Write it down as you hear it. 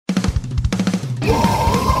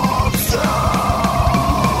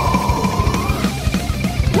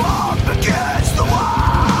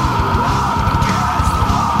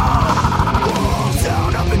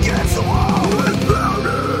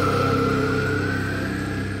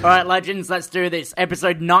Alright, legends, let's do this.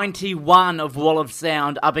 Episode 91 of Wall of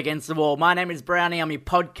Sound, Up Against the Wall. My name is Brownie, I'm your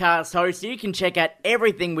podcast host. You can check out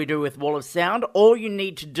everything we do with Wall of Sound. All you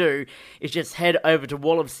need to do is just head over to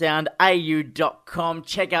wallofsoundau.com,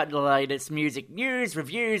 check out the latest music news,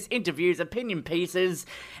 reviews, interviews, opinion pieces,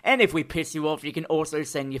 and if we piss you off, you can also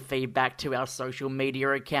send your feedback to our social media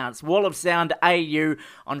accounts. Wall of Sound AU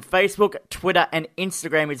on Facebook, Twitter, and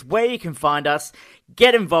Instagram is where you can find us.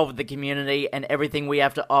 Get involved with the community and everything we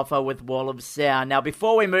have to offer with Wall of Sound. Now,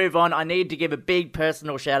 before we move on, I need to give a big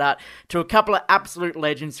personal shout out to a couple of absolute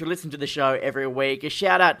legends who listen to the show every week. A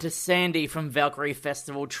shout out to Sandy from Valkyrie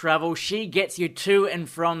Festival Travel. She gets you to and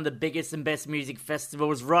from the biggest and best music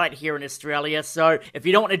festivals right here in Australia. So if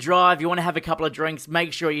you don't want to drive, you want to have a couple of drinks,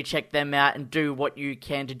 make sure you check them out and do what you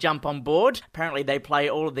can to jump on board. Apparently they play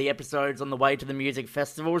all of the episodes on the way to the music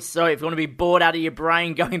festivals. So if you want to be bored out of your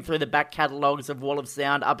brain going through the back catalogues of Wall of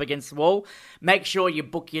Sound Up Against the Wall, make sure you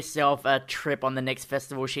book yourself a trip on the next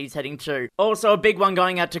festival she's heading to. Also, a big one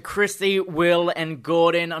going out to Chrissy, Will, and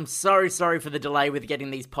Gordon. I'm so sorry for the delay with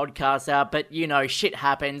getting these podcasts out, but you know, shit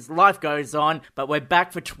happens, life goes on, but we're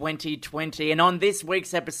back for 2020, and on this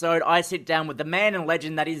week's episode, I sit down with the man and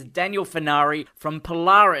legend that is Daniel Furnari from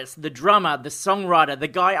Polaris, the drummer, the songwriter, the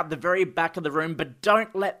guy up the very back of the room, but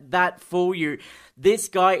don't let that fool you. This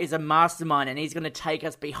guy is a mastermind, and he's going to take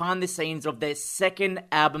us behind the scenes of their second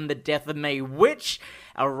album, The Death of Me, which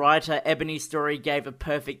our writer Ebony Story gave a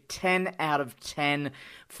perfect 10 out of 10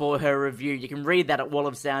 for her review. You can read that at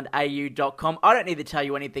wallofsoundau.com. I don't need to tell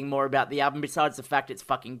you anything more about the album besides the fact it's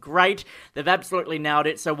fucking great. They've absolutely nailed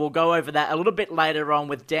it, so we'll go over that a little bit later on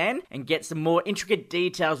with Dan and get some more intricate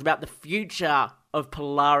details about the future of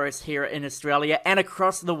Polaris here in Australia and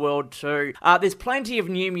across the world too. There's plenty of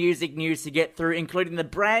new music news to get through, including the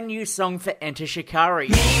brand new song for Enter Shikari.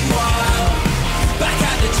 Meanwhile, back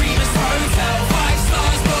at the Dreamers Hotel, 5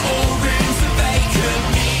 stars but all rooms are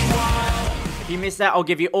vacant. Meanwhile, If you missed that, I'll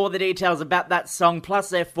give you all the details about that song, plus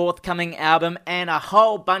their forthcoming album, and a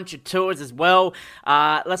whole bunch of tours as well.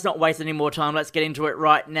 Let's not waste any more time, let's get into it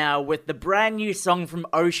right now with the brand new song from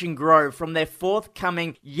Ocean Grove from their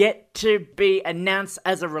forthcoming, yet to be announced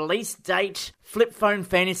as a release date, Flip Phone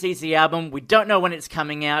Fantasies, the album. We don't know when it's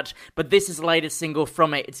coming out, but this is the latest single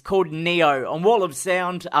from it. It's called Neo on Wall of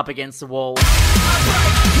Sound, Up Against the Wall.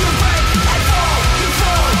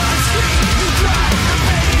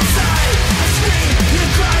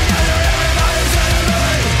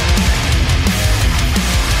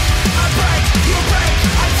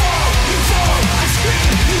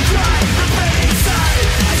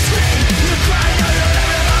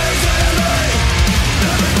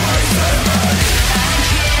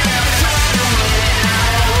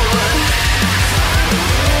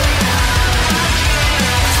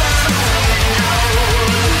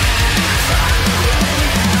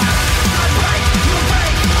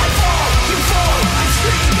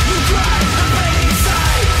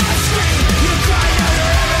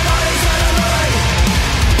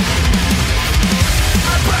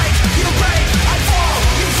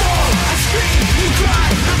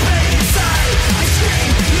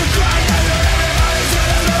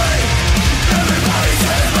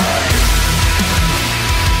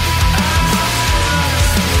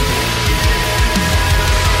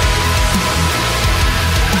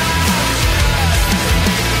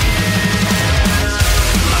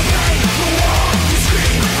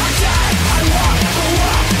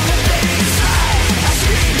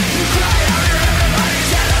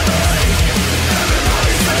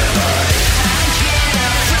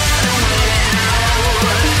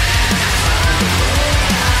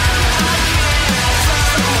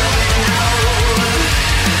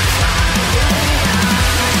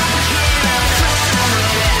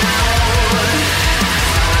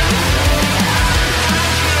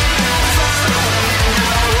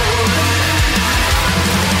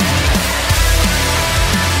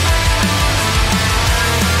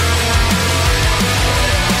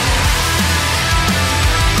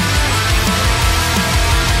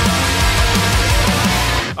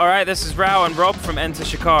 Alright, this is Rao and Rob from Enter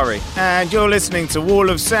Shikari. And you're listening to Wall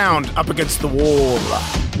of Sound, Up Against the Wall.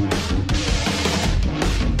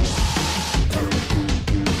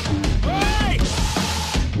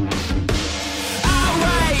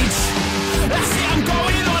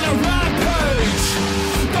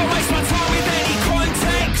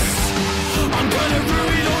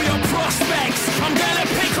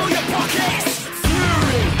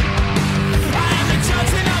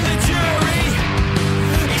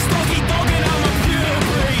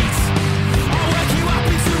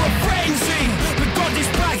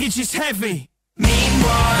 Is heavy.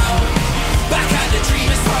 Meanwhile, back at the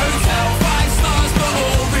Dreamers Hotel, 5 stars but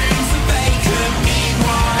all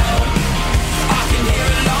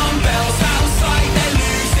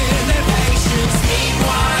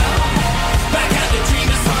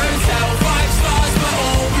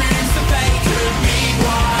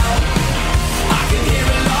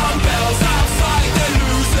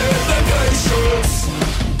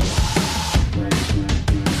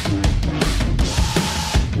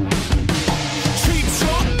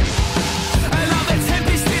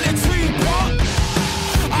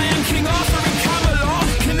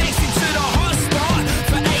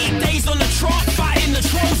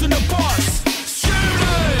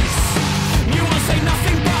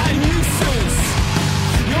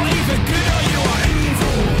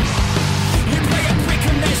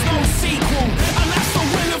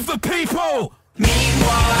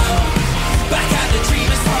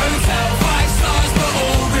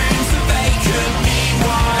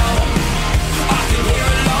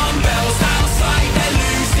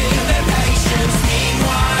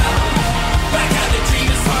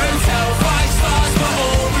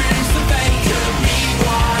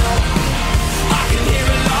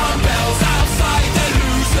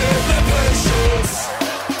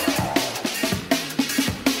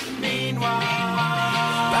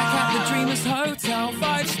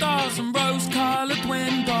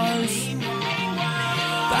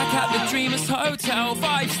hotel,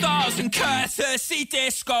 5 stars and courtesy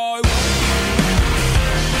disco.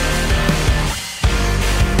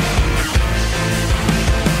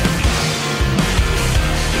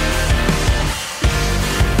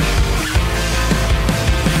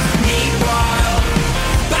 Meanwhile,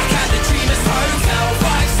 back at the Dreamers Hotel,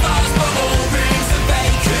 5 stars but all rooms are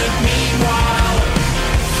vacant. Meanwhile,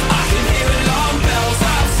 I can hear alarm bells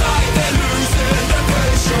outside, they're losing the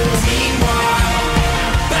visuals. Meanwhile,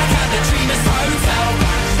 back at the Dreamers Hotel.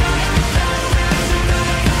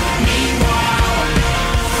 Meanwhile,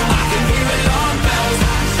 I can hear alarm bells.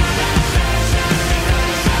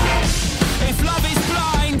 If love is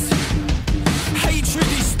blind,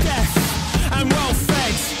 hatred is deaf, and well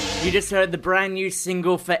fed. You just heard the brand new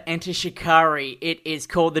single for Enter Shikari. It is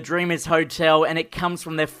called The Dreamers Hotel, and it comes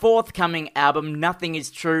from their forthcoming album, Nothing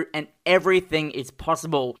Is True and Everything Is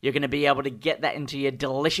Possible. You're going to be able to get that into your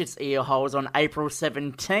delicious ear holes on April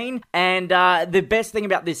 17. And the best thing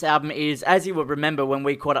about this album is, as you will remember when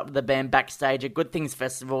we caught up with the band backstage at Good Things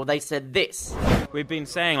Festival, they said this. We've been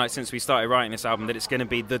saying, like, since we started writing this album, that it's going to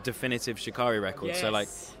be the definitive Shikari record. Yes. So, like,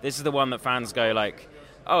 this is the one that fans go, like,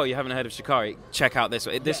 oh, you haven't heard of Shikari? Check out this.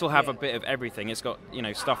 This will have a bit of everything. It's got, you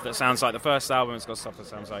know, stuff that sounds like the first album. It's got stuff that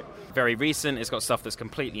sounds like very recent. It's got stuff that's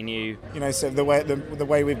completely new. You know, so the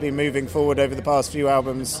way we've been moving forward over the past few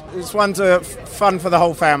albums, it's fun for the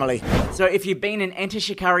whole family. So if you've been an Enter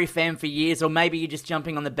Shikari fan for years, or maybe you're just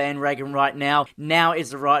jumping on the bandwagon right now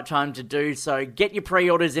is the right time to do so. Get your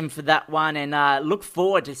pre-orders in for that one, and look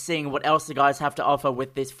forward to seeing what else the guys have to offer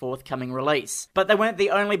with this forthcoming release. But they weren't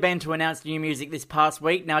the only band to announce new music this past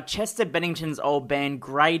week. Now, Chester Bennington's old band,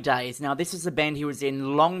 Grey Days. Now, this is a band he was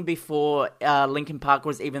in long before Linkin Park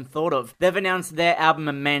was even thought of. They've announced their album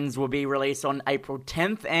Amends will be released on April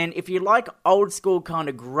 10th, and if you like old school kind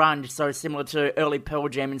of grunge, so similar to early Pearl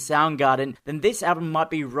Jam and Soundgarden, then this album might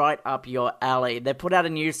be right up your alley. They put out a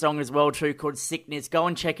new song as well too called Sickness. Go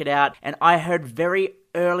and check it out, and I heard very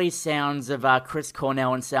early sounds of Chris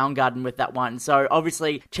Cornell and Soundgarden with that one. So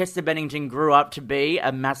obviously Chester Bennington grew up to be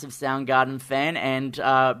a massive Soundgarden fan and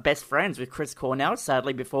best friends with Chris Cornell,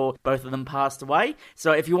 sadly, before both of them passed away.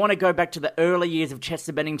 So if you want to go back to the early years of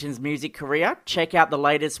Chester Bennington's music career, check out the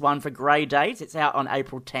latest one for Grey Days. It's out on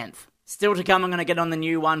April 10th. Still to come, I'm going to get on the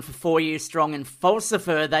new one for 4 Years Strong and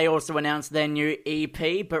Falsifer. They also announced their new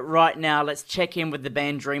EP, but right now let's check in with the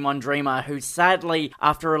band Dream on Dreamer, who sadly,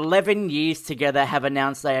 after 11 years together, have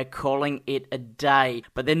announced they are calling it a day.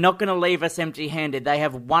 But they're not going to leave us empty-handed. They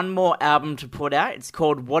have one more album to put out. It's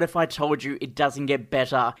called What If I Told You It Doesn't Get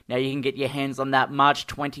Better. Now you can get your hands on that March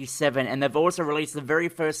 27, and they've also released the very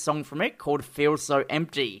first song from it called Feel So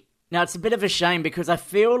Empty. Now, it's a bit of a shame because I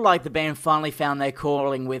feel like the band finally found their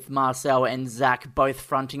calling with Marcel and Zach both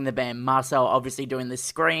fronting the band. Marcel obviously doing the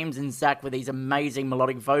screams and Zach with these amazing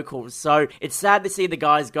melodic vocals. So it's sad to see the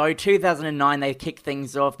guys go. 2009, they kicked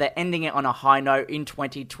things off. They're ending it on a high note in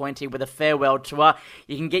 2020 with a farewell tour.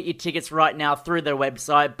 You can get your tickets right now through their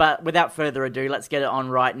website. But without further ado, let's get it on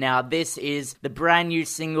right now. This is the brand new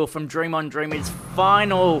single from Dream on Dreamer's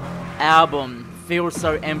final album, Feels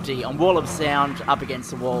So Empty, on Wall of Sound, Up Against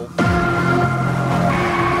the Wall.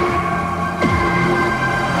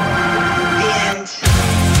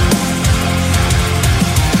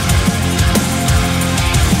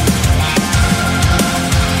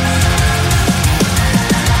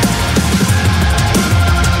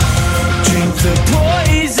 Drink the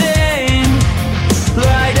poison,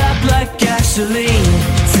 light up like gasoline.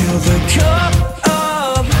 Fill the cup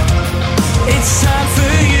up, it's time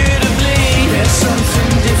for you to bleed. There's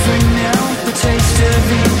something different now, the taste of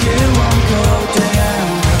it won't go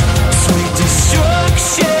down. Sweet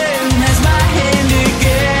destruction has my hand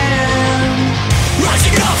again.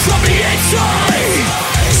 Rising up from the inside,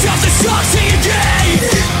 self-destructing again.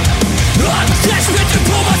 I'm desperate to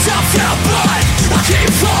pull myself out, but I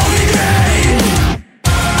keep falling in.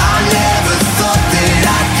 I never thought that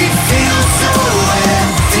I could feel so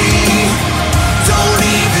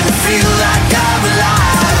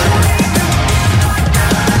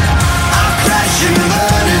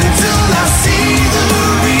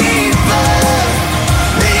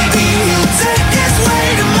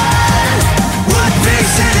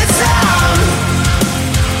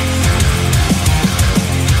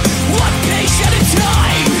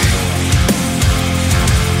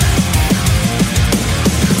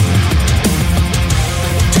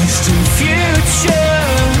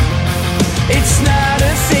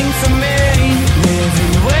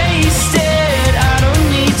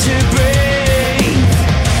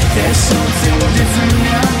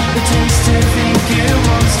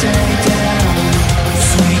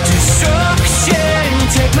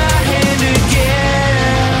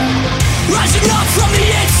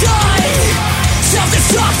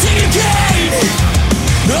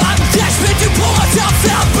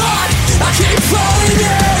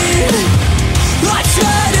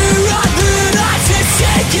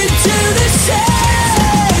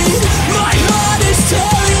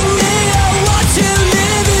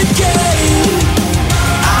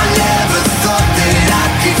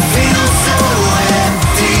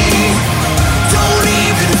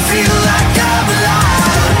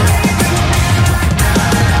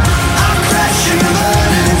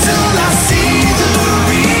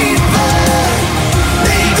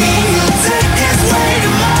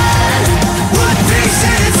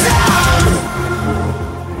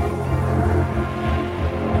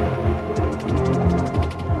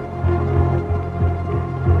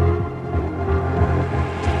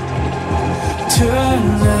turn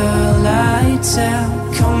the lights out,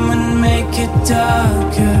 come and make it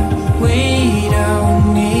darker. We don't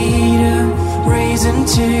need a reason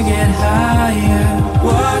to get higher.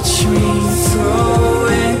 Watch me throw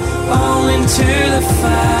it all into the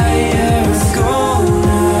fire. I'm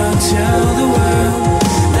gonna tell the world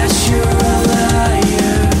that you're a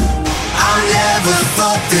liar. I never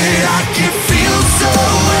thought that I could feel so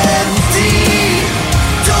empty.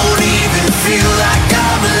 Don't even feel like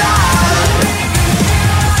I'm alive.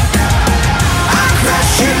 I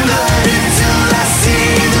crash and burn until I see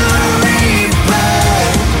the reaper.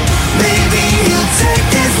 Maybe he'll take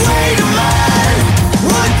his way to mine,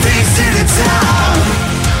 one piece at a time.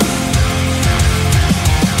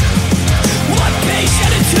 One piece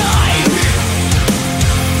at a time.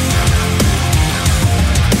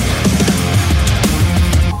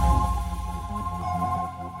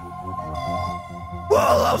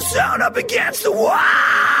 Wall of sound up against the wall.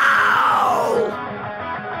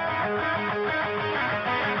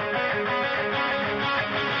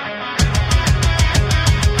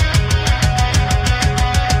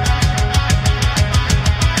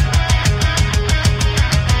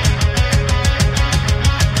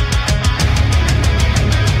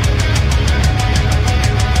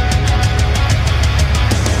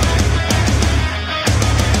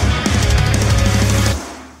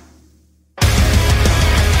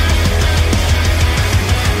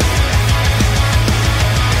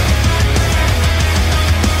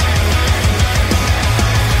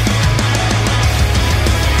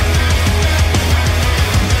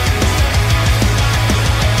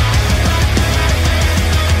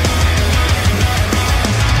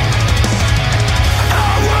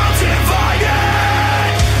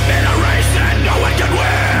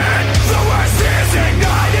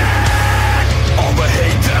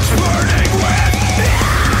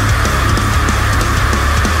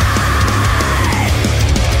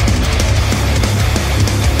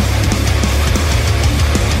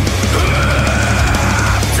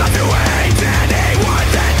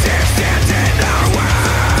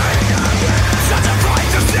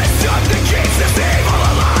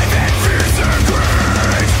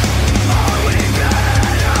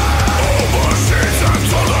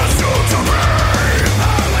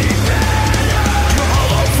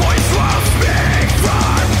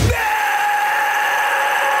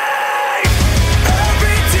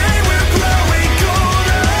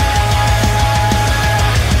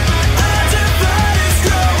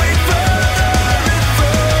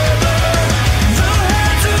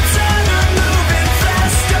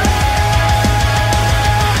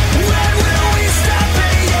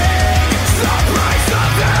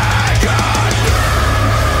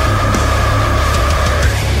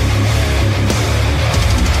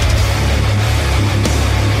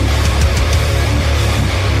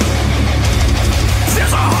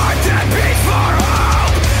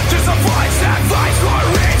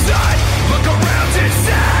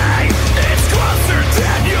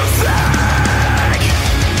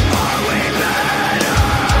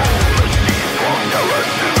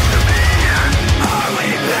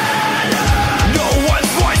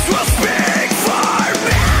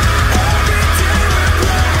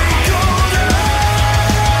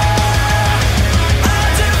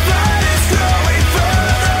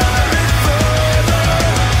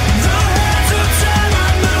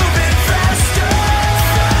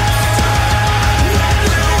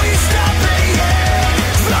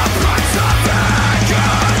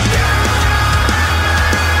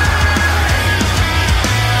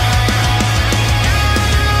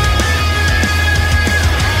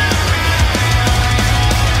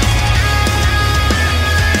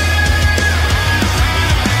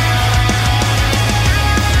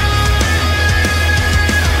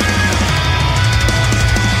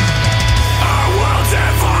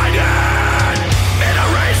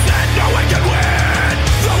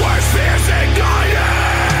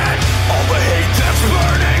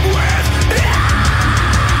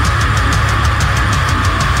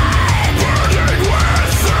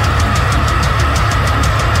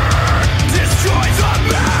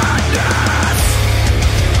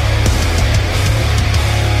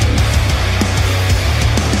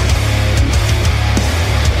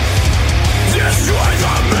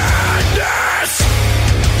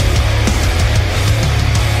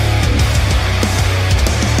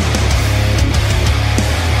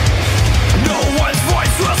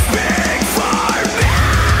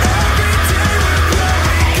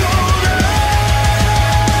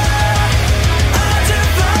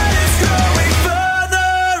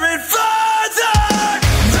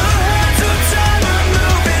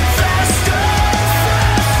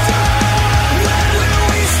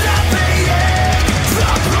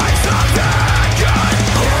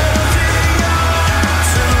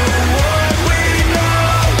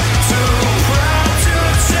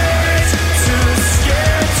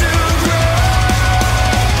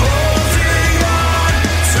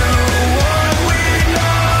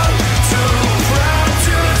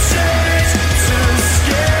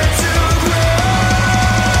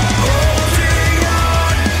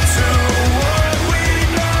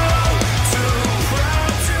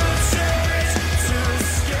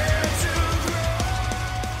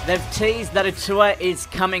 They've teased that a tour is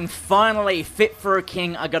coming finally. Fit for a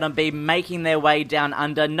King are going to be making their way down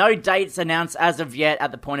under. No dates announced as of yet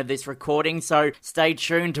at the point of this recording, so stay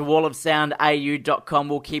tuned to wallofsoundau.com.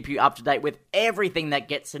 We'll keep you up to date with everything that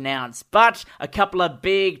gets announced. But a couple of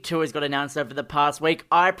big tours got announced over the past week.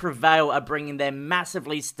 I Prevail are bringing their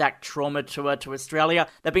massively stacked Trauma tour to Australia.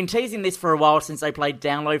 They've been teasing this for a while since they played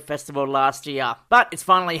Download Festival last year. But it's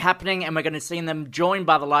finally happening, and we're going to see them joined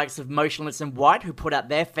by the likes of Motionless in White, who put out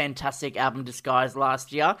their fantastic album Disguise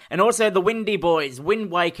last year, and also the Windy Boys, Wind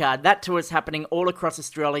Waker. That tour is happening all across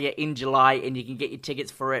Australia in July, and you can get your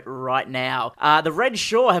tickets for it right now. The Red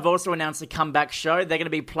Shore have also announced a comeback show. They're going to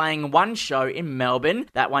be playing one show in Melbourne.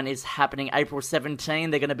 That one is happening April 17.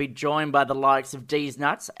 They're going to be joined by the likes of D's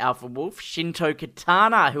Nuts, Alpha Wolf, Shinto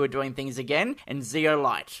Katana, who are doing things again, and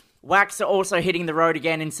Zeolite. Wax are also hitting the road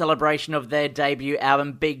again in celebration of their debut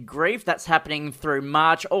album, Big Grief. That's happening through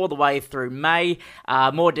March all the way through May.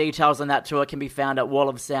 More details on that tour can be found at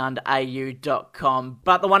wallofsoundau.com.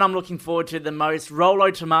 But the one I'm looking forward to the most,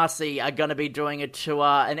 Rolo Tomasi are going to be doing a tour,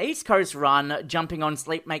 an East Coast run, jumping on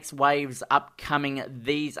Sleep Makes Waves' upcoming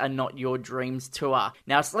These Are Not Your Dreams tour.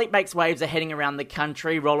 Now, Sleep Makes Waves are heading around the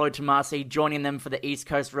country. Rolo Tomasi joining them for the East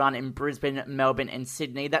Coast run in Brisbane, Melbourne, and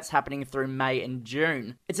Sydney. That's happening through May and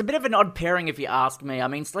June. It's a bit of an odd pairing if you ask me. I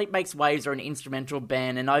mean, Sleep Makes Waves are an instrumental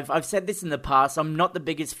band, and I've said this in the past, I'm not the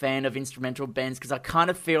biggest fan of instrumental bands because I kind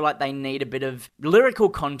of feel like they need a bit of lyrical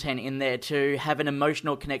content in there to have an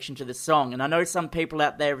emotional connection to the song. And I know some people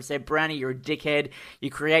out there have said, Brownie, you're a dickhead,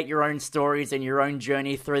 you create your own stories and your own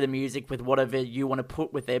journey through the music with whatever you want to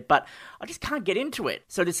put with it, but I just can't get into it.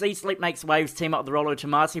 So to see Sleep Makes Waves team up with Rolo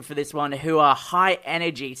Tomasi for this one, who are high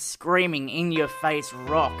energy, screaming, in your face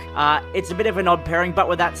rock, it's a bit of an odd pairing, but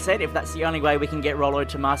with that said, if that's the only way we can get Rolo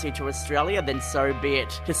Tomasi to Australia, then so be it.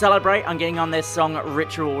 To celebrate, I'm getting on their song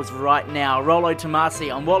Rituals right now. Rolo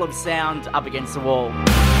Tomasi on Wall of Sound, Up Against the Wall.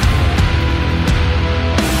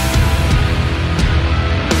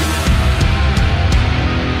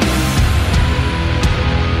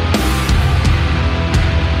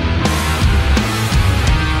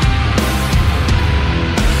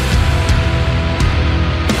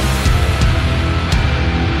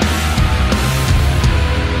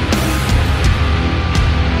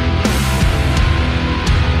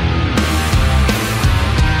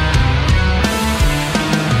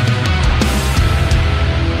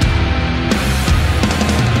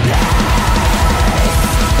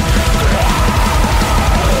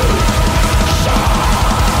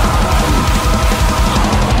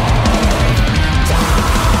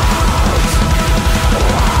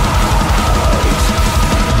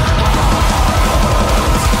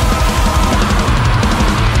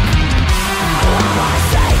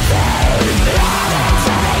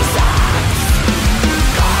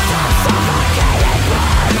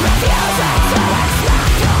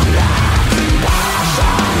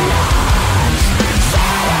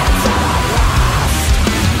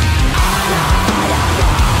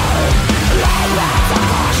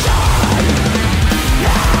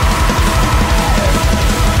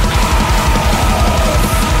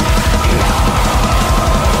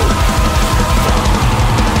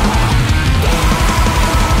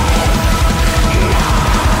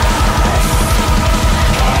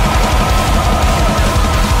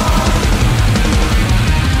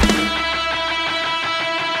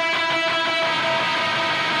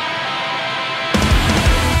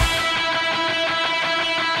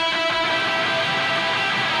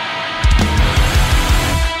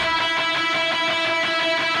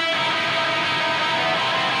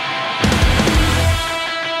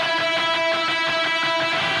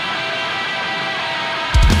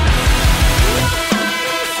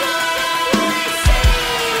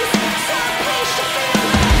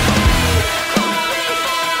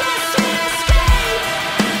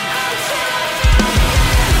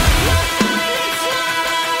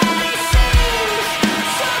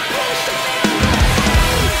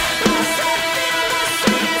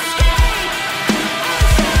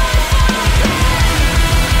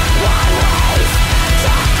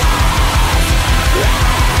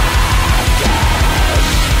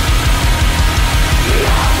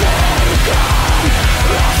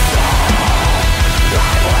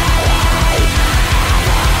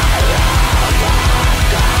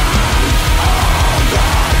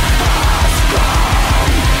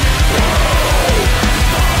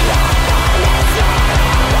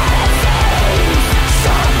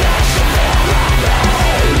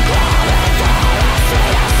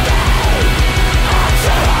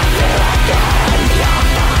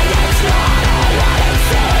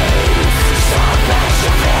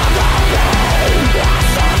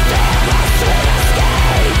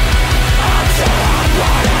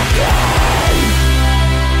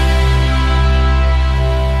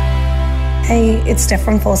 Hey, it's Steph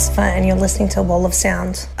from Falsifer, and you're listening to Wall of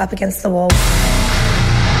Sound, Up Against the Wall.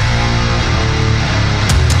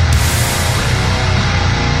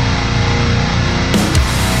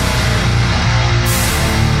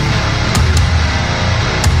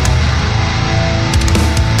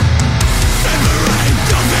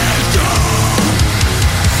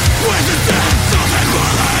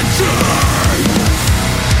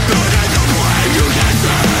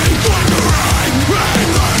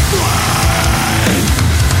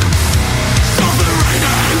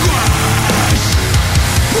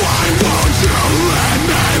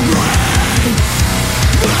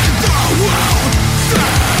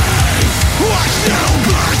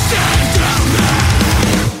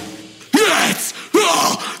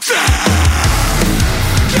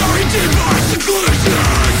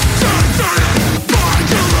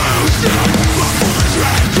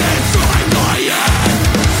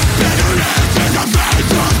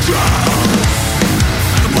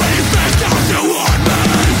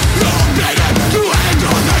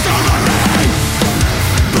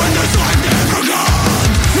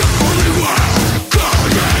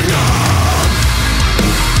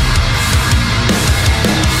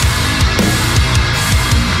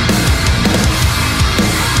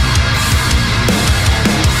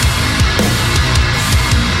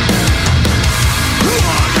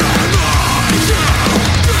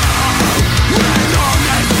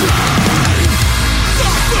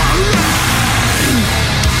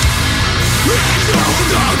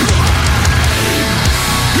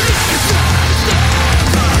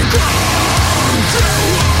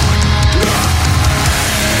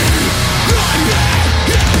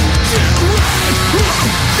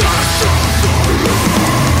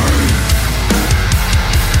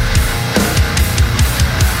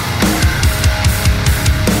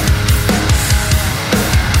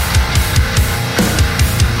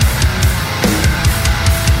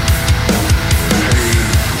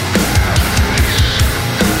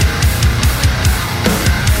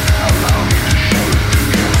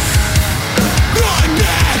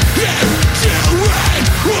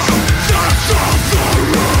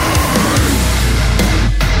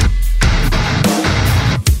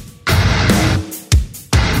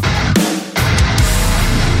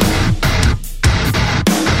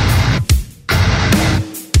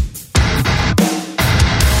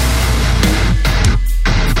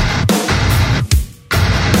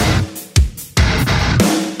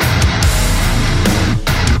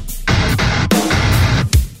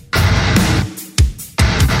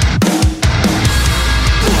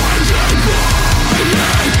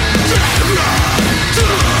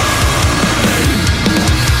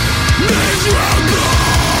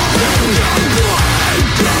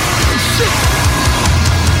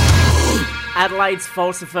 Adelaide's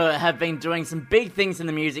Falsifer have been doing some big things in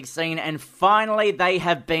the music scene, and finally they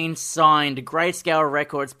have been signed. Grayscale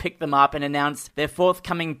Records picked them up and announced their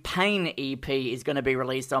forthcoming Pain EP is going to be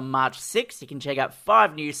released on March 6th. You can check out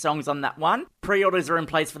 5 new songs on that one. Pre-orders are in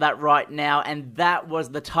place for that right now, and that was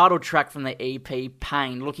the title track from the EP,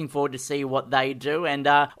 Pain. Looking forward to see what they do, and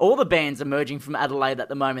all the bands emerging from Adelaide at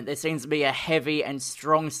the moment. There seems to be a heavy and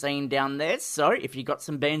strong scene down there, so if you've got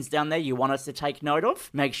some bands down there you want us to take note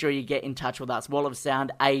of, make sure you get in touch with us. Wall of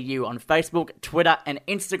Sound AU on Facebook, Twitter and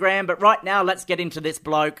Instagram. But right now, let's get into this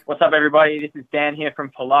bloke. What's up, everybody? This is Dan here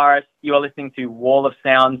from Polaris. You are listening to Wall of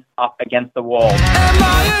Sound, Up Against the Wall. Am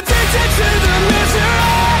I addicted to the misery?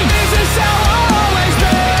 Is this how I'll always be?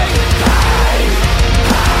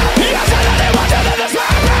 Hey, yes, I don't want to this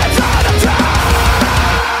rampage on the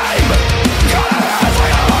time. Got a hands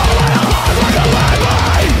like a hole and a heart like a landmine.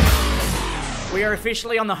 We are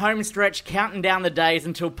officially on the home stretch, counting down the days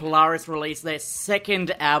until Polaris release their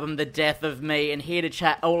second album, The Death of Me, and here to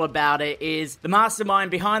chat all about it is the mastermind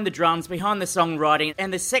behind the drums, behind the songwriting,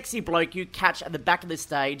 and the sexy bloke you catch at the back of the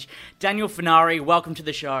stage, Daniel Funari. Welcome to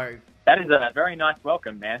the show. That is a very nice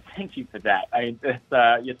welcome, man. Thank you for that. I mean,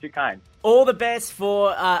 you're too kind. All the best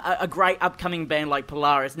for a great upcoming band like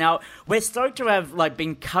Polaris. Now, we're stoked to have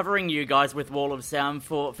been covering you guys with Wall of Sound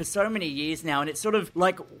for so many years now, and it's sort of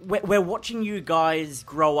like we're watching you guys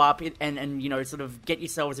grow up and you know, sort of get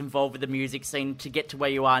yourselves involved with the music scene to get to where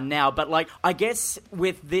you are now. But I guess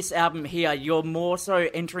with this album here, you're more so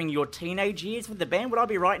entering your teenage years with the band. Would I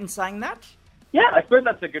be right in saying that? Yeah, I suppose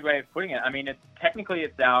that's a good way of putting it. I mean, it's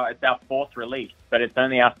our fourth release, but it's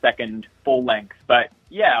only our second full length. But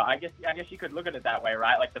yeah, I guess you could look at it that way,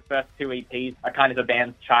 right? Like the first 2 EPs are kind of the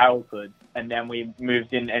band's childhood, and then we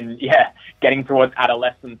moved in and getting towards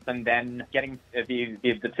adolescence, and then getting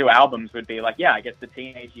the 2 albums would be I guess the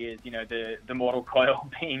teenage years. You know, the Mortal Coil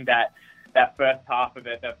being that first half of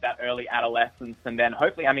it, that early adolescence, and then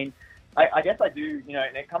hopefully, I mean, I guess I do, you know,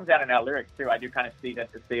 and it comes out in our lyrics too. I do kind of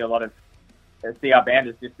see our band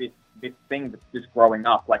as just this thing that's just growing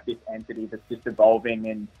up, like this entity that's just evolving,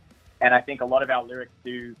 and I think a lot of our lyrics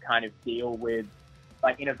do kind of deal with,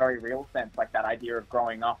 like, in a very real sense, like that idea of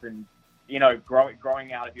growing up and, you know,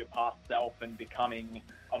 growing out of your past self and becoming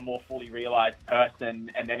a more fully realized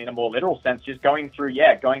person, and then in a more literal sense, just going through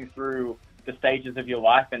the stages of your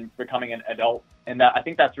life and becoming an adult. And that, I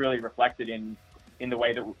think that's really reflected in the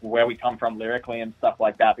way that where we come from lyrically and stuff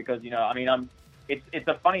like that. Because, you know, I mean, it's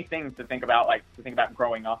a funny thing to think about, like to think about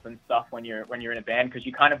growing up and stuff when you're in a band, because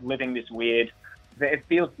you're kind of living this weird.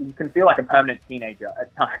 You can feel like a permanent teenager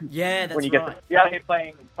at times. Yeah, that's when you get right. you're out here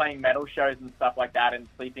playing metal shows and stuff like that, and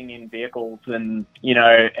sleeping in vehicles, and, you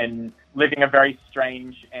know, and living a very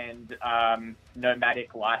strange and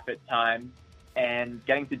nomadic life at times, and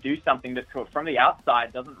getting to do something that from the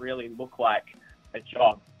outside doesn't really look like a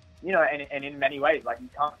job. You know, and in many ways, like, you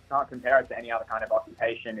can't compare it to any other kind of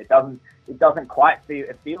occupation. It doesn't quite feel.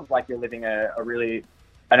 It feels like you're living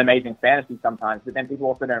an amazing fantasy sometimes, but then people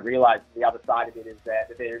also don't realize the other side of it is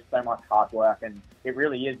that there's so much hard work, and it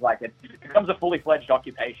really is like it becomes a fully fledged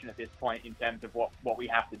occupation at this point in terms of what we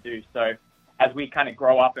have to do. So as we kind of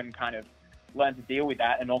grow up and kind of learn to deal with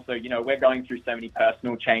that, and also, you know, we're going through so many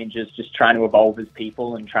personal changes, just trying to evolve as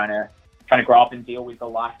people and trying to grow up and deal with the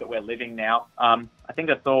life that we're living now. I think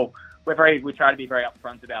that's all. We try to be very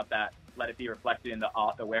upfront about that. Let it be reflected in the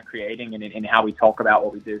art that we're creating and in how we talk about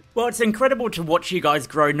what we do. Well, it's incredible to watch you guys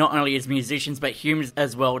grow, not only as musicians, but humans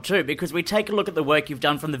as well, too, because we take a look at the work you've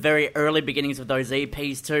done from the very early beginnings of those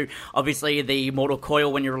EPs to, obviously, the Mortal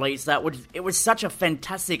Coil when you released that. It was such a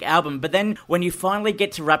fantastic album, but then when you finally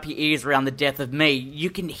get to wrap your ears around The Death of Me, you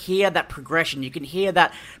can hear that progression, you can hear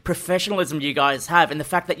that professionalism you guys have, and the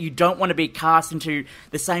fact that you don't want to be cast into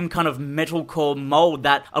the same kind of metalcore mold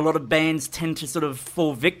that a lot of bands tend to sort of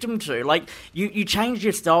fall victim to. Like, you changed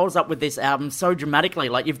your styles up with this album so dramatically.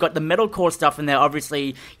 Like, you've got the metalcore stuff in there,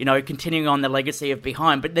 obviously, you know, continuing on the legacy of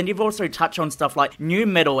Behind, but then you've also touched on stuff like new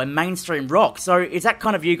metal and mainstream rock. So is that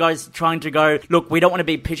kind of you guys trying to go, look, we don't want to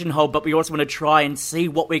be pigeonholed, but we also want to try and see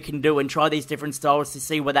what we can do and try these different styles to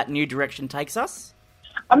see where that new direction takes us?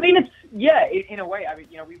 I mean, in a way. I mean,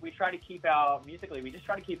 you know, we try to keep we just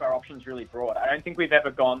try to keep our options really broad. I don't think we've ever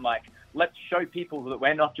gone like, let's show people that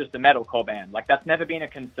we're not just a metalcore band. Like, that's never been a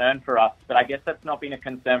concern for us. But I guess that's not been a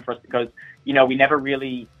concern for us because, you know, we never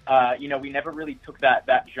really took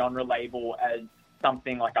that genre label as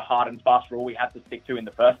something like a hard and fast rule we had to stick to in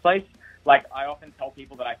the first place. Like, I often tell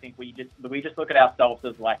people that I think we just look at ourselves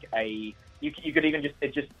as like you could even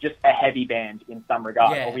just a heavy band in some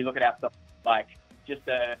regard, Yeah. or we look at ourselves like just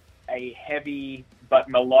a heavy but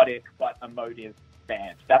melodic but emotive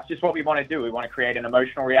band. That's just what we want to do. We want to create an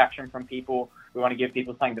emotional reaction from people. We want to give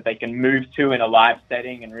people something that they can move to in a live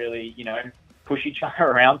setting and really, you know, push each other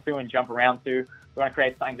around to and jump around to. We want to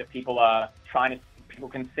create something that people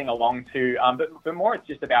can sing along to. But more, it's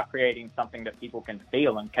just about creating something that people can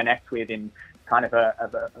feel and connect with in kind of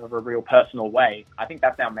a real personal way. I think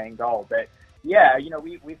that's our main goal. But yeah, you know,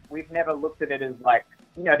 we've never looked at it as like,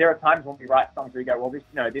 you know, there are times when we write songs where we go, well,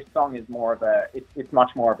 this song is more of it's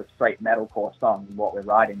much more of a straight metalcore song than what we're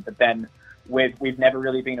writing. But then we've never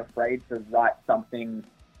really been afraid to write something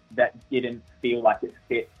that didn't feel like it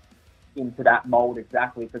fit into that mold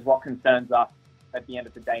exactly. Because what concerns us at the end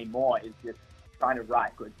of the day more is just trying to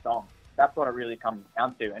write good songs. That's what it really comes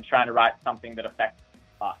down to, and trying to write something that affects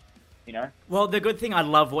us. You know? Well, the good thing, I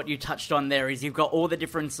love what you touched on there, is you've got all the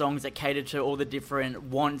different songs that cater to all the different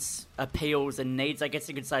wants, appeals, and needs, I guess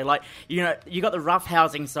you could say. Like, you know, you got the rough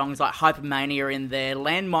housing songs like Hypermania in there.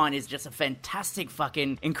 Landmine is just a fantastic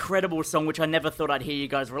fucking incredible song, which I never thought I'd hear you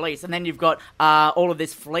guys release. And then you've got all of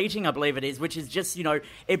this Fleeting, I believe it is, which is just, you know,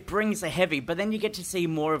 it brings a heavy, but then you get to see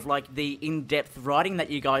more of like the in-depth writing that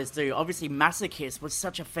you guys do. Obviously, Masochist was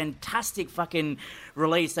such a fantastic fucking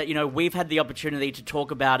release that, you know, we've had the opportunity to talk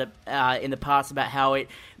about it in the past, about how it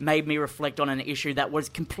made me reflect on an issue that was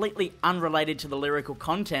completely unrelated to the lyrical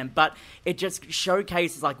content, but it just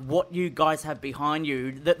showcases like what you guys have behind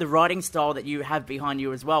you, the writing style that you have behind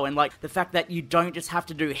you as well, and like the fact that you don't just have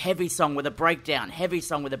to do heavy song with a breakdown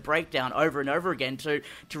over and over again to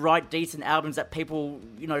write decent albums that people,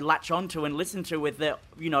 you know, latch onto and listen to with their,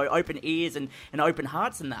 you know, open ears and open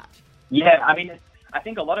hearts and that. Yeah, I mean, I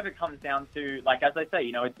think a lot of it comes down to, like, as I say,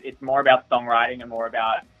 you know, it's more about songwriting and more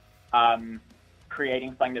about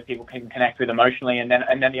creating something that people can connect with emotionally, and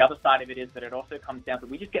then the other side of it is that it also comes down to,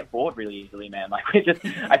 we just get bored really easily, man. Like,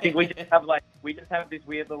 I think we just have this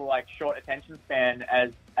weird little like short attention span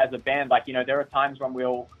as a band. Like, you know, there are times when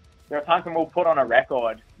we'll put on a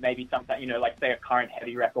record, maybe something, you know, like say a current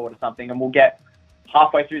heavy record or something, and we'll get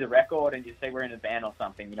halfway through the record and you say we're in a band or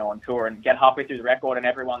something, you know, on tour, and get halfway through the record and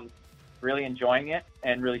everyone's really enjoying it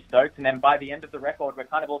and really stoked. And then by the end of the record, we're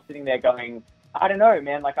kind of all sitting there going, I don't know,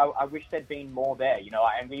 man, like I wish there'd been more there, you know,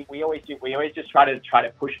 and we always just try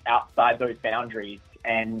to push outside those boundaries.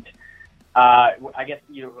 And I guess,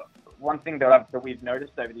 you know, one thing that we've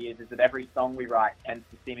noticed over the years is that every song we write tends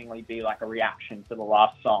to seemingly be like a reaction to the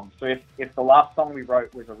last song. So if the last song we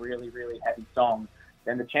wrote was a really, really heavy song,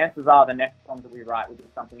 then the chances are the next song that we write will be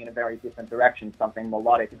something in a very different direction, something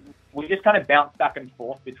melodic. We just kind of bounce back and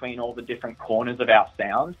forth between all the different corners of our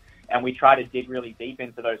sound, and we try to dig really deep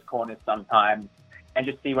into those corners sometimes and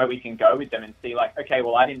just see where we can go with them and see like, okay,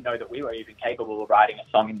 well, I didn't know that we were even capable of writing a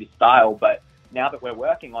song in this style, but now that we're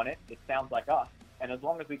working on it, it sounds like us. And as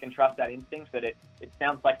long as we can trust that instinct that it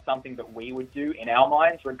sounds like something that we would do in our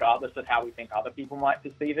minds, regardless of how we think other people might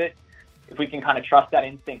perceive it, if we can kind of trust that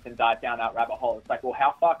instinct and dive down that rabbit hole, it's like, well,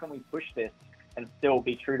 how far can we push this and still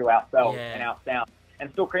be true to ourselves and our sound, and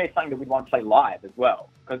still create something that we'd want to play live as well?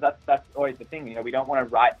 Because that's always the thing, you know, we don't want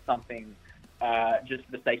to write something just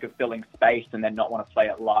for the sake of filling space and then not want to play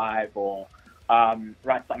it live, or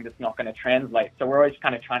write something that's not going to translate. So we're always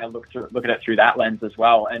kind of trying to look at it through that lens as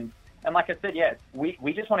well. And like I said, yeah,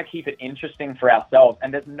 we just want to keep it interesting for ourselves.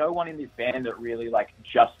 And there's no one in this band that really like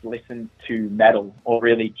just listens to metal or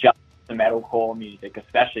really just to metalcore music,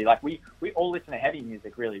 especially. Like we all listen to heavy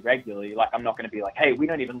music really regularly. Like I'm not going to be like, hey, we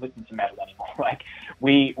don't even listen to metal anymore. Like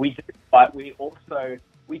we do, but we also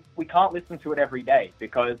we can't listen to it every day,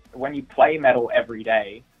 because when you play metal every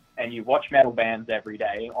day and you watch metal bands every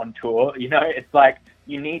day on tour, you know, it's like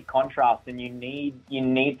you need contrast and you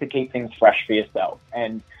need to keep things fresh for yourself.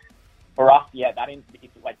 And for us, yeah,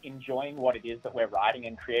 it's like enjoying what it is that we're writing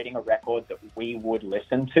and creating a record that we would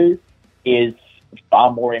listen to is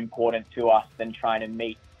far more important to us than trying to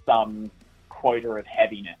meet some quota of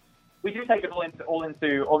heaviness. We do take it all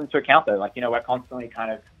into account though. Like, you know, we're constantly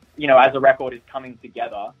kind of, you know, as a record is coming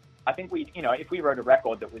together, I think if we wrote a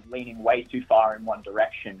record that was leaning way too far in one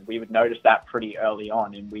direction, we would notice that pretty early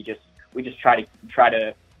on, and we just try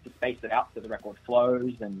to space it out so the record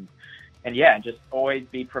flows and just always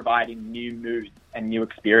be providing new moods and new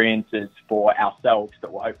experiences for ourselves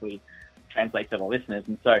that will hopefully translate to the listeners.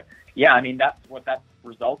 And so, yeah, I mean, that's what that's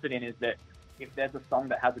resulted in, is that if there's a song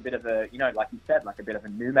that has a bit of a, you know, like you said, like a bit of a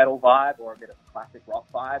nu metal vibe or a bit of a classic rock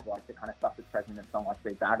vibe, like the kind of stuff that's present in a song like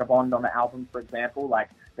say Vagabond on the album, for example, like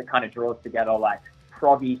that kind of draws together like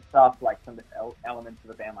proggy stuff, like some elements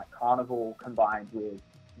of a band like Carnival combined with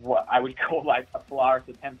what I would call like a Polaris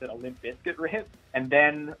attempt at a Limp Bizkit riff, and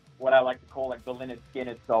then what I like to call like the Lynyrd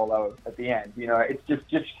Skynyrd solo at the end. You know, it's just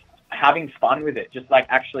having fun with it. Just like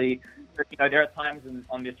actually, you know, there are times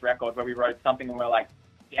on this record where we wrote something and we're like,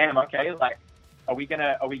 damn, okay, like, are we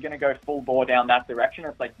gonna go full bore down that direction?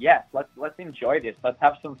 It's like, yes, let's enjoy this. Let's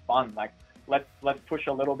have some fun. Like, let's push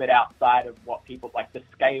a little bit outside of what people like, the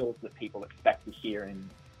scales that people expect to hear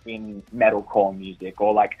in metalcore music,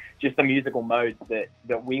 or like just the musical modes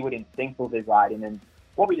that we would instinctively ride in. And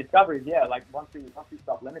what we discover is, yeah, like once we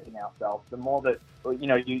stop limiting ourselves, the more that, you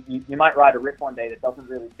know, you might write a riff one day that doesn't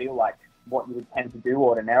really feel like what you would tend to do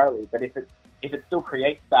ordinarily, but if it still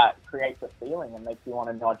creates a feeling and makes you want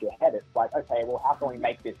to nod your head, it's like, okay, well, how can we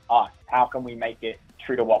make this us? How can we make it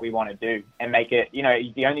true to what we want to do and make it, you know,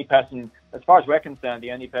 the only person, as far as we're concerned,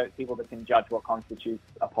 the only people that can judge what constitutes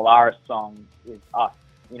a Polaris song is us.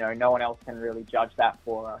 You know, no one else can really judge that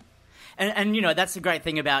for us. And you know, that's the great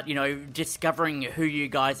thing about, you know, discovering who you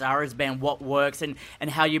guys are as a band, what works, and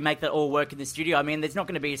how you make that all work in the studio. I mean, there's not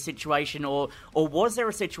going to be a situation, or was there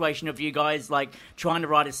a situation of you guys, like, trying to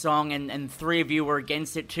write a song and three of you were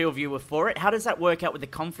against it, two of you were for it? How does that work out with the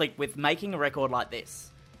conflict with making a record like this?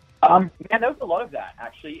 Yeah, there was a lot of that,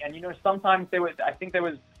 actually. And, you know, sometimes there was,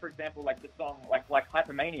 for example, like the song, like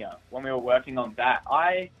Hypermania, when we were working on that,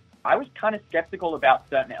 I was kind of skeptical about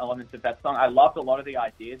certain elements of that song. I loved a lot of the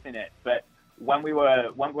ideas in it, but when it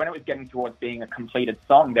was getting towards being a completed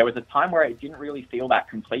song, there was a time where it didn't really feel that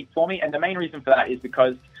complete for me. And the main reason for that is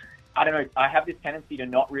because, I don't know, I have this tendency to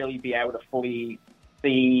not really be able to fully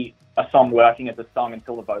see a song working as a song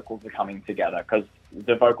until the vocals are coming together, because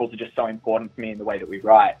the vocals are just so important to me in the way that we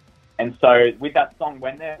write. And so with that song,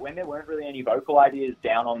 when there weren't really any vocal ideas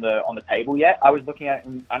down on the table yet, I was looking at it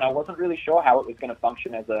and I wasn't really sure how it was going to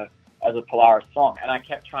function as a Polaris song. And I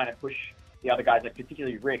kept trying to push the other guys, like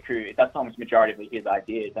particularly Rick, who that song was majoritively his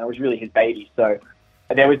ideas, and it was really his baby. So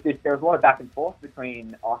there was a lot of back and forth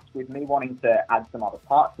between us, with me wanting to add some other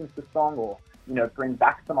parts into the song, or, you know, bring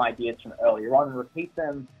back some ideas from earlier on and repeat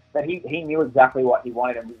them. But he knew exactly what he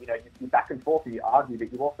wanted, and, you know, you back and forth and you argue,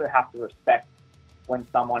 but you also have to respect when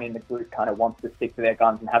someone in the group kind of wants to stick to their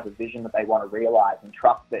guns and has a vision that they want to realize, and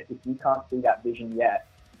trust that if you can't see that vision yet,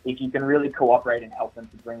 if you can really cooperate and help them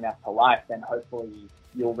to bring that to life, then hopefully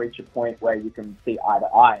you'll reach a point where you can see eye to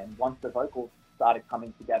eye. And once the vocals started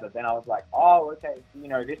coming together, then I was like, oh, okay, you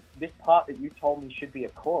know, this part that you told me should be a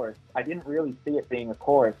chorus, I didn't really see it being a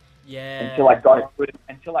chorus until I got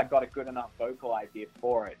a good enough vocal idea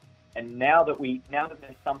for it. And now that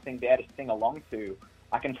there's something there to sing along to,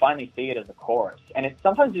 I can finally see it as a chorus. And it's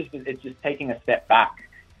sometimes it's just taking a step back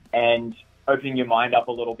and opening your mind up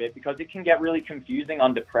a little bit, because it can get really confusing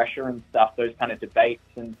under pressure and stuff, those kind of debates.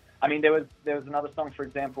 And I mean, there was another song, for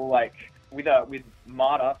example, like with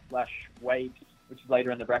Martyr/Waves, which is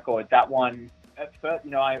later in the record. That one, at first,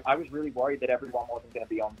 you know, I was really worried that everyone wasn't going to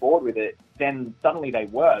be on board with it. Then suddenly they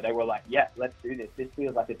were like, yeah, let's do this. This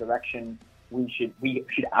feels like a direction we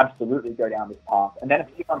should absolutely go down this path. And then a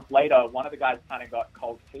few months later, one of the guys kind of got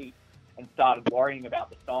cold feet and started worrying about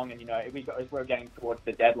the song. And, you know, as we're getting towards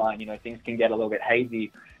the deadline, you know, things can get a little bit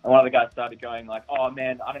hazy. And one of the guys started going like, oh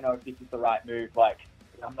man, I don't know if this is the right move. Like,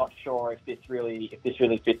 I'm not sure if this really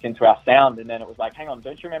fits into our sound. And then it was like, hang on,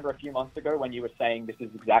 don't you remember a few months ago when you were saying this is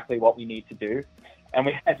exactly what we need to do? And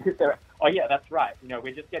we had to say, oh yeah, that's right. You know,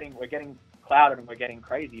 we're getting clouded and we're getting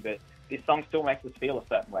crazy, but this song still makes us feel a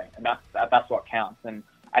certain way, and that's what counts. And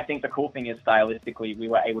I think the cool thing is, stylistically, we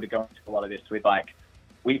were able to go into a lot of this with like,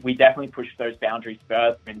 we definitely pushed those boundaries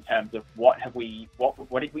further in terms of what did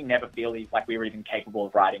we never feel like we were even capable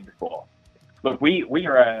of writing before. Look,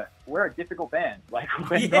 we're a difficult band. Like,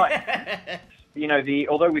 we're not, you know,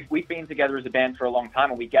 although we've been together as a band for a long time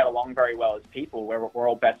and we get along very well as people, we're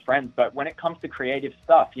all best friends. But when it comes to creative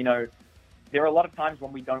stuff, you know, there are a lot of times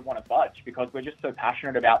when we don't want to budge because we're just so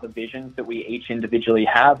passionate about the visions that we each individually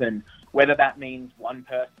have. And whether that means one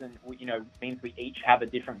person, you know, means we each have a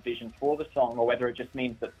different vision for the song, or whether it just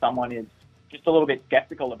means that someone is just a little bit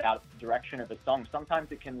skeptical about the direction of a song,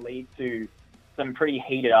 sometimes it can lead to some pretty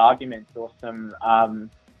heated arguments or some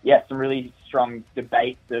really strong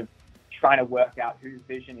debates of trying to work out whose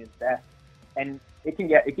vision is best. And it can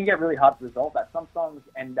get really hard to resolve that. Some songs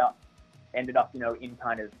ended up, you know, in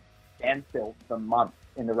kind of standstill for months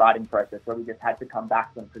in the writing process, where we just had to come back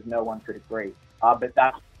to them because no one could agree. But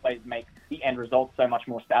that always makes the end result so much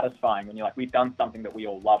more satisfying when you're like, we've done something that we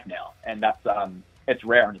all love now, and that's it's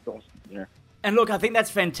rare and it's awesome, you know. And look, I think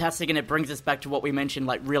that's fantastic, and it brings us back to what we mentioned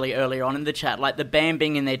like really earlier on in the chat, like the band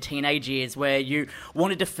being in their teenage years, where you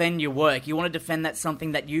want to defend your work, you want to defend that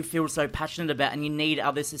something that you feel so passionate about, and you need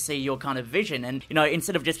others to see your kind of vision. And, you know,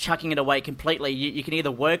 instead of just chucking it away completely, you can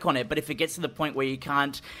either work on it, but if it gets to the point where you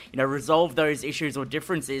can't, you know, resolve those issues or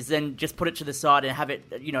differences, then just put it to the side and have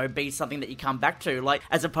it, you know, be something that you come back to, like,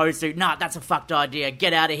 as opposed to, nah, that's a fucked idea,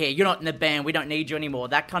 get out of here, you're not in the band, we don't need you anymore,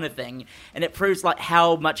 that kind of thing. And it proves like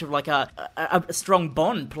how much of like a strong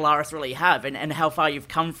bond Polaris really have, and how far you've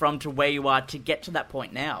come from to where you are to get to that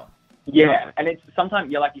point now. Yeah, and it's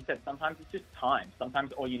sometimes, yeah, like you said, sometimes it's just time.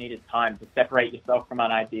 Sometimes all you need is time to separate yourself from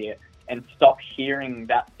an idea and stop hearing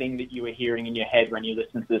that thing that you were hearing in your head when you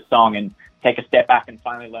listen to the song, and take a step back and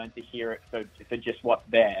finally learn to hear it for just what's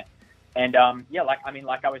there. And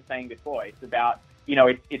like I was saying before, it's about, you know,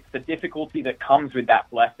 it's the difficulty that comes with that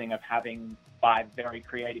blessing of having 5 very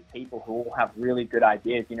creative people who all have really good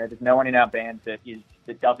ideas. You know, there's no one in our band that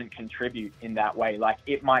doesn't contribute in that way. Like,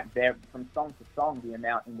 it might vary from song to song, the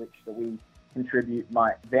amount in which that we contribute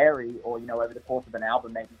might vary, or, you know, over the course of an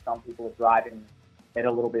album, maybe some people are driving it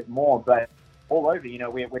a little bit more. But all over, you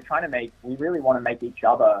know, we really want to make each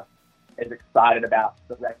other as excited about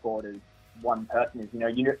the record as one person is. You know,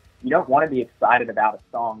 you don't want to be excited about a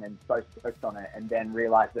song and so stoked on it, and then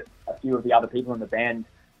realize that a few of the other people in the band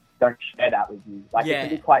don't share that with you. Like, It can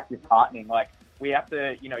be quite disheartening. Like, we have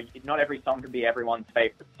to, you know, not every song can be everyone's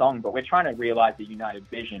favorite song, but we're trying to realize a united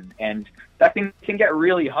vision, and that thing can get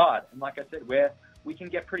really hard. And like I said, we can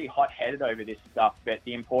get pretty hot-headed over this stuff, but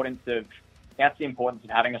the importance of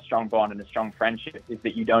having a strong bond and a strong friendship is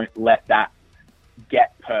that you don't let that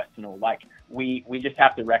get personal. Like, we just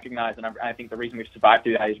have to recognize, and I think the reason we've survived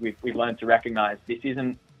through that is we've learned to recognize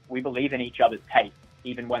we believe in each other's taste,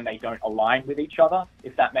 even when they don't align with each other,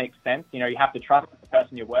 if that makes sense. You know, you have to trust that the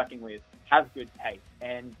person you're working with has good taste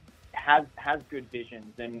and has good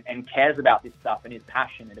visions and cares about this stuff and is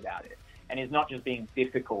passionate about it, and is not just being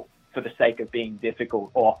difficult for the sake of being difficult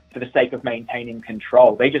or for the sake of maintaining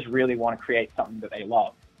control. They just really want to create something that they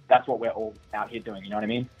love. that's what we're all out here doing, you know what I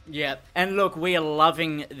mean? Yeah, and look, we are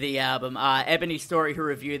loving the album. Ebony Story, who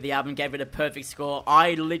reviewed the album, gave it a perfect score.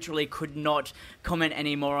 I literally could not comment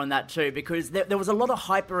any more on that too, because there was a lot of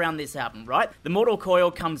hype around this album, right? The Mortal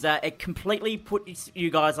Coil comes out, it completely puts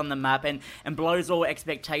you guys on the map and blows all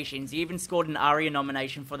expectations. You even scored an ARIA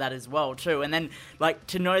nomination for that as well too. And then, like,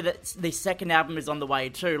 to know that the second album is on the way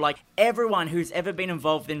too, like, everyone who's ever been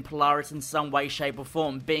involved in Polaris in some way, shape or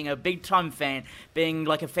form, being a big time fan, being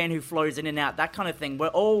like a fan who flows in and out, that kind of thing, we're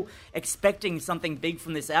all expecting something big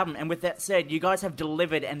from this album. And with that said, you guys have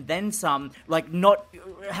delivered and then some. Like, not,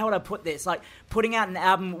 how would I put this, like putting out an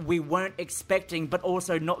album we weren't expecting, but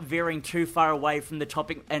also not veering too far away from the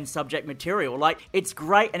topic and subject material. Like, it's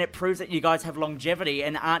great, and it proves that you guys have longevity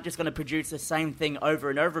and aren't just going to produce the same thing over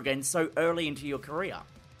and over again so early into your career.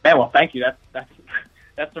 Man, well, thank you.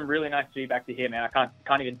 That's some really nice feedback to hear, man. I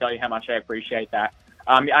can't even tell you how much I appreciate that.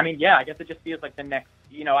 I mean, yeah, I guess it just feels like the next,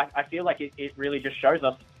 you know, I feel like it really just shows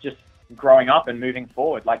us just growing up and moving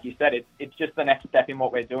forward. Like you said, it's just the next step in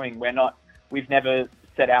what we're doing. We've never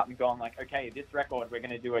set out and gone like, okay, this record, we're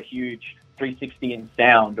going to do a huge 360 in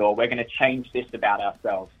sound, or we're going to change this about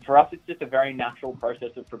ourselves. For us, it's just a very natural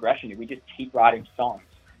process of progression. We just keep writing songs,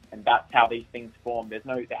 and that's how these things form. There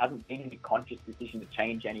hasn't been any conscious decision to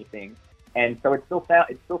change anything. And so it still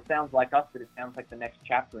sounds like us, but it sounds like the next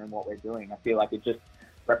chapter in what we're doing. I feel like it just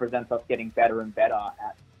represents us getting better and better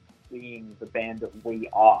at being the band that we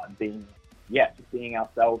are, just being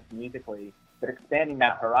ourselves musically, but expanding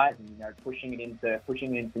that horizon, you know, pushing it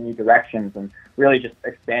into new directions, and really just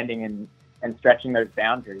expanding and stretching those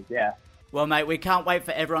boundaries. Yeah. Well, mate, we can't wait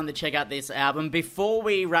for everyone to check out this album. Before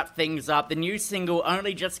we wrap things up, the new single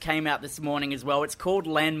only just came out this morning as well. It's called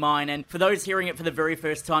Landmine, and for those hearing it for the very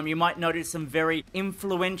first time, you might notice some very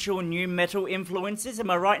influential new metal influences. Am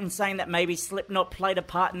I right in saying that maybe Slipknot played a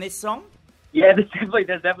part in this song? Yeah, there's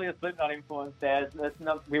definitely a Slipknot influence there.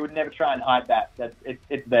 We would never try and hide that.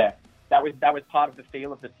 It's there. That was part of the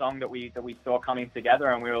feel of the song that we saw coming together,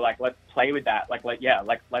 and we were like, let's play with that.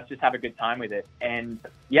 Let's just have a good time with it. And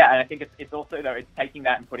yeah, and I think it's also, though, it's taking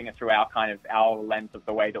that and putting it through our lens of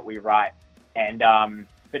the way that we write, and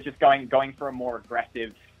but just going for a more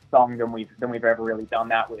aggressive song than we've ever really done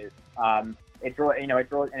that with. It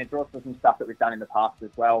draws from some stuff that we've done in the past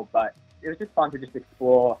as well, but it was just fun to just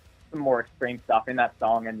explore some more extreme stuff in that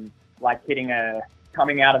song, and like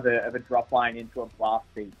coming out of a drop line into a blast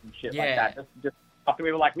beat and shit like that. Just after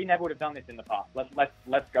we were like, we never would have done this in the past.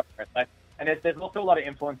 Let's go for it. And there's also a lot of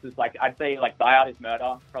influences. Like, I'd say, like, Thy Art Is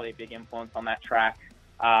Murder, probably a big influence on that track.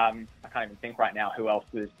 I can't even think right now who else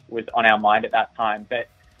was on our mind at that time. But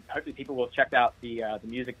hopefully people will check out the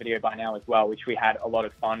music video by now as well, which we had a lot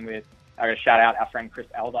of fun with. I got to shout out our friend Chris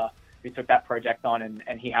Elder, who took that project on,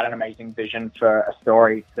 and he had an amazing vision for a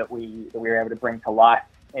story that we were able to bring to life.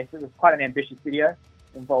 And so it was quite an ambitious video. It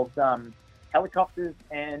involved helicopters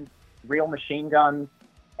and real machine guns,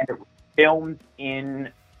 and it was filmed in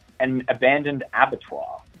an abandoned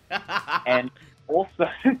abattoir. And also,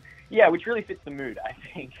 yeah, which really fits the mood, I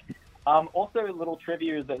think. Also, a little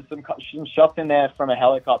trivia is that some shots in there from a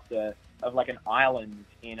helicopter of like an island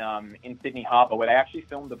in Sydney Harbour, where they actually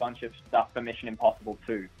filmed a bunch of stuff for Mission Impossible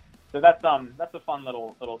 2. So that's a fun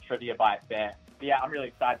little trivia bite there. But yeah, I'm really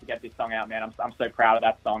excited to get this song out, man. I'm so proud of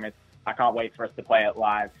that song. I can't wait for us to play it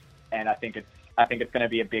live, and I think it's going to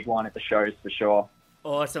be a big one at the shows for sure.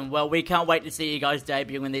 Awesome. Well, we can't wait to see you guys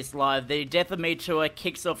debuting this live. The Death of Me tour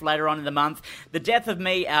kicks off later on in the month. The Death of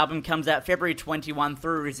Me album comes out February 21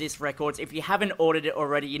 through Resist Records. If you haven't ordered it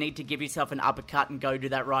already, you need to give yourself an uppercut and go do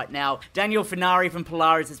that right now. Daniel Funari from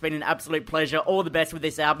Polaris, it's been an absolute pleasure. All the best with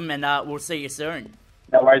this album, and we'll see you soon.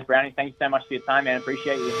 No worries, Brownie. Thank you so much for your time, man.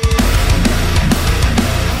 Appreciate you.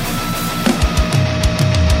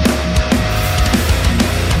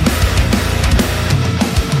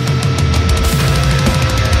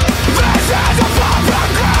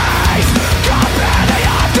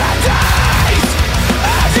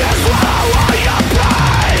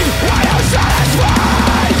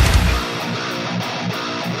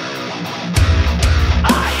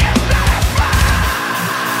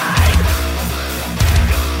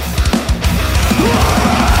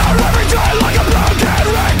 Every day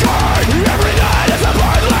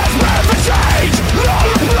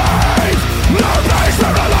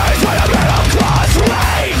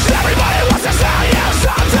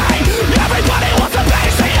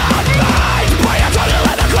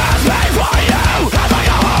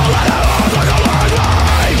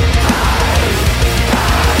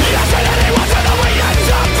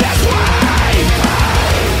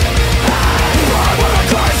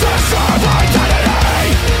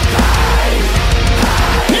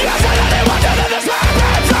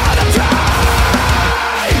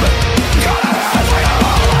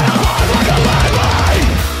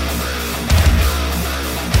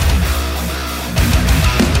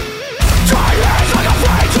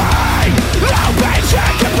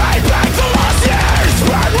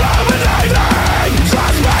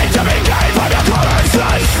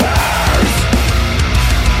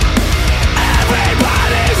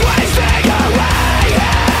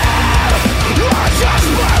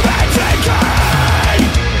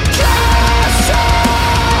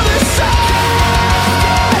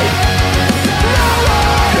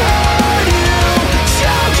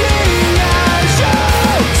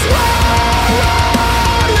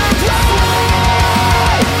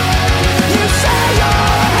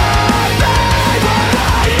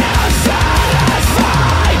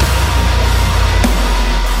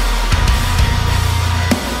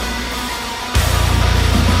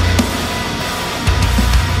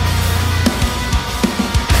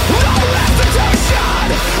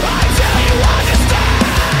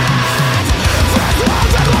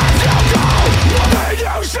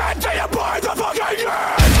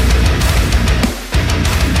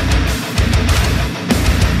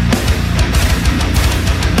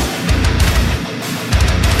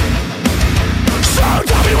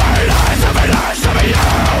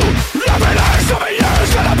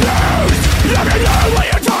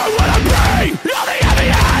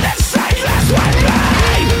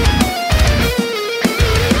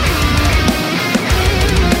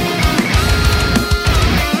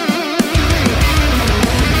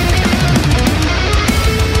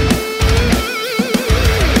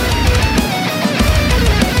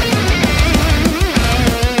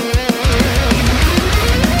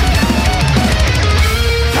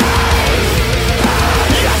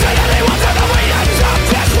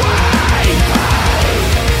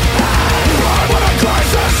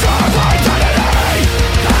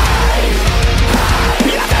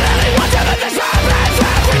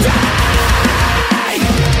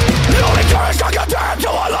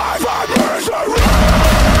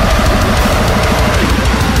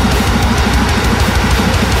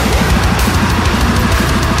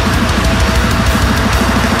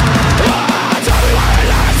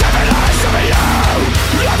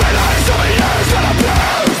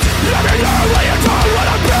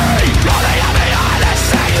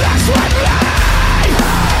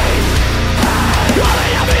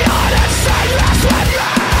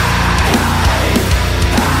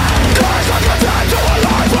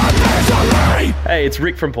it's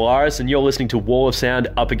Rick from Polaris, and you're listening to Wall of Sound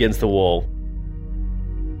Up Against the Wall.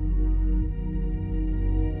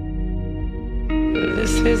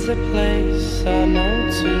 This is a place I know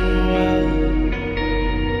too well.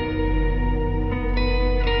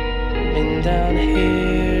 Been down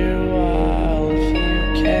here a while, if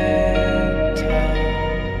you can't tell.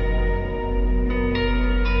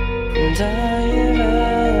 And I have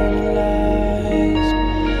analyzed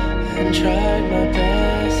and tried my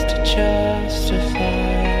best to justify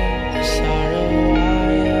the sorrow I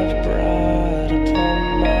have brought upon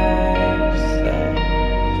myself.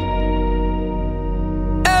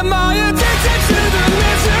 Am I addicted to the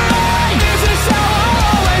misery? Is this how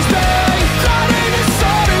I'll always be? Crying and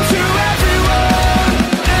starting to everyone.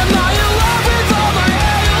 Am I in love with all my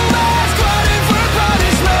ailments? Crying for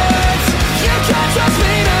punishments. You can't trust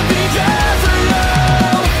me to be there for you.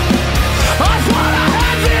 I thought I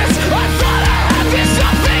had this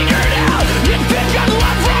all figured out. You think I'd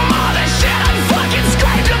love from all the shit I'm fucking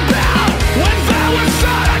screamed about? When there was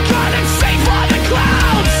sun, I couldn't see for the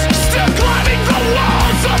clouds. Still climbing the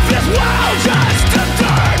walls of this world just to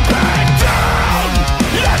turn back down.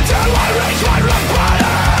 Until I reach my rock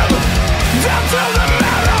bottom, down to the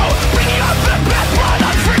marrow, bringing up the bad blood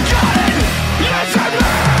unforgotten. Yes, I'm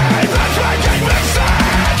made, that's making me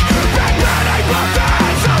sick. Been burning both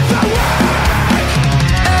ends of the week.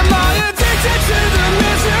 Am I addicted to the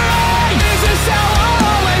misery? Is this how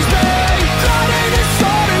I'll always be? Crying and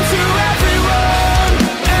starting to everyone.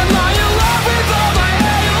 Am I in love with all my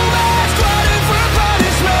ailments? Crying for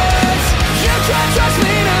punishments. You can't trust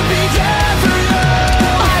me to be there for you.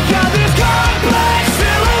 I got this complex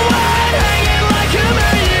silhouette hanging like a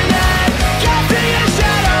marionette, casting a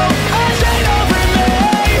shadow, a shade over me.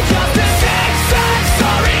 Just a zigzag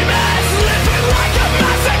story mess, living like a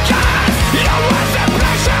masochist. Your worst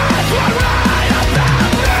impressions were right about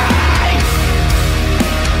me.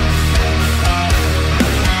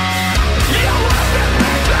 Your worst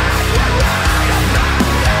impressions were right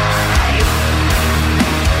about me.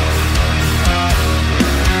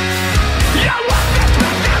 Your worst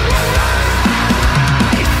impressions were right.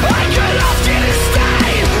 I could ask you to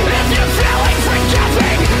stay if you're feeling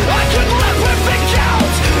forgiving. I could live with the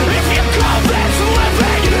guilt if you call this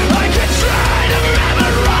living. I could try to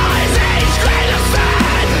memorize each grain of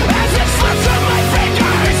sand as it slips from my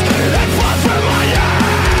fingers and falls from my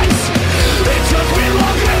hands. It took me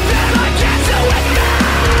longer than I care to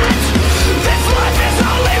admit. This life is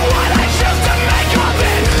only what I choose to make of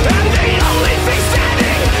it, and the only thing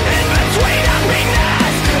standing in between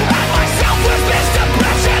happiness and my selflessness,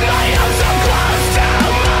 depression, I am so close to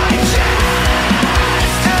my chest.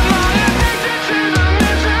 Am I addicted to the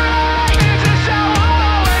misery? Is this how I'll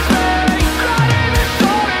always be? Crying and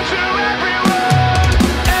starting to everyone.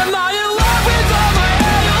 Am I in love with all my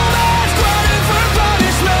ailments? Crying for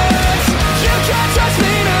punishments. You can't trust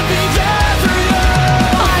me to be there for you.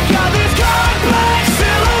 I got this complex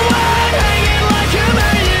silhouette hanging like a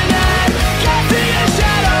marionette, casting a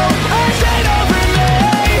shadow, a shade over me.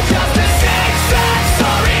 Just a zigzag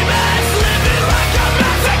story mess, living like a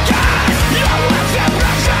masochist. Your worst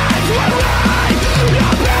impressions were right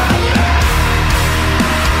about me.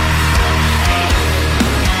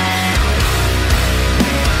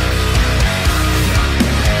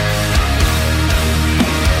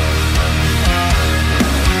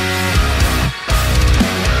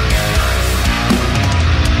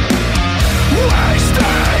 Wasting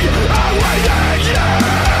away the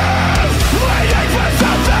years, waiting for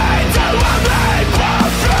something to let me pull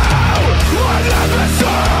through. I never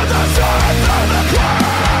saw the signs of the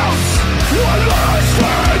clouds. When I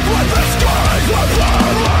sleep with the skies were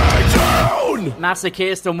falling down.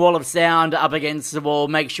 Masochist and Wall of Sound Up Against the Wall.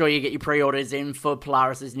 Make sure you get your pre-orders in for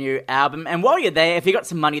Polaris' new album. And while you're there, if you got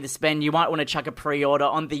some money to spend, you might want to chuck a pre-order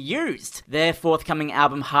on The Used. Their forthcoming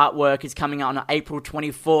album, Heartwork, is coming out on April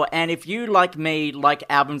 24. And if you, like me, like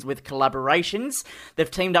albums with collaborations, they've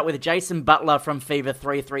teamed up with Jason Butler from Fever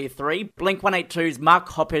 333, Blink-182's Mark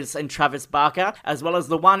Hoppus and Travis Barker, as well as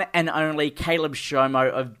the one and only Caleb Shomo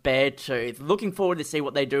of Beartooth. Looking forward to see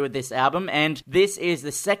what they do with this album, and this is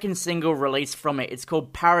the second single released from it. It's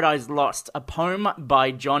called Paradise Lost, a poem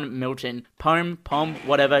by John Milton. Poem,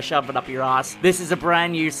 whatever, shove it up your ass. This is a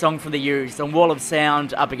brand new song from The Used on Wall of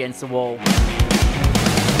Sound Up Against the Wall.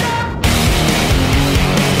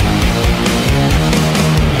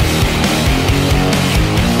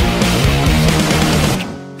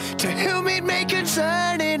 To whom it may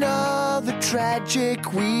concern in all the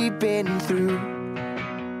tragic we've been through.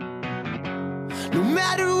 No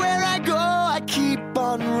matter where I go, I keep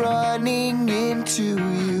on running into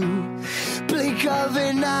you. Blink blink of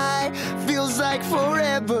an eye feels like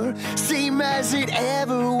forever. Same as it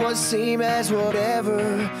ever was, same as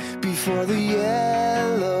whatever. Before the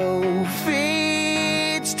yellow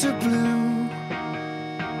fades to blue,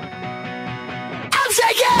 I'll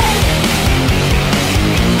take it.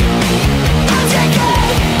 I'll take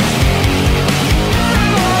it.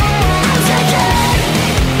 I'll take it.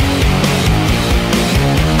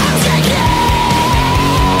 I'll take it.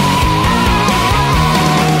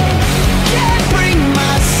 Can't bring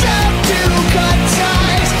myself to cut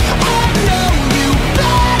ties. I know you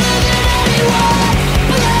better than anyone.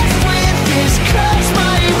 Blessed with this curse,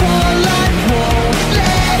 my whole life won't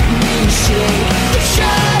let me shake the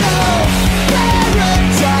shadow.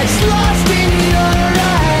 Paradise lost in your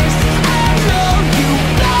eyes. I know you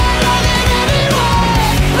better than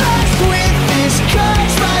anyone. Blessed with this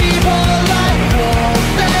curse, my whole life won't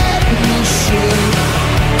let me shake.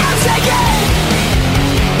 I'll take it.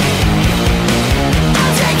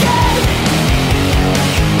 I'll take it.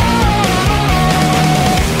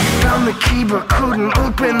 Found the key but couldn't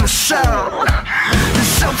open the cell. The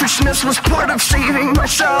selfishness was part of saving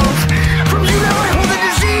myself. From you now I hold the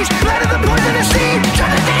disease, light of the poisonous seed. Try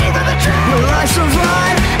to think of the truth. Will I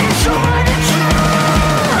survive? It's so hard to tell.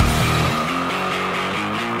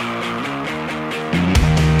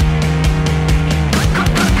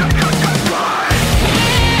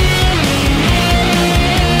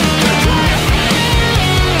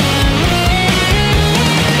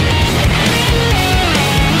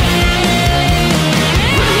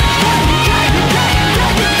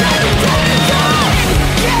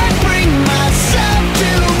 Can't bring myself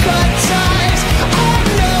to cut ties. I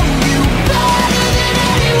know you better than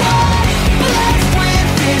anyone. Blessed with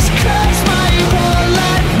this curse, my whole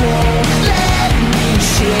life won't let me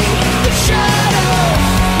shake the shadow.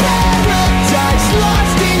 Paradise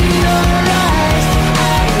lost in your eyes.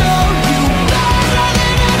 I know you better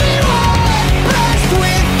than anyone. Blessed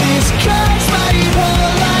with this curse, my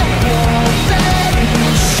whole life won't let me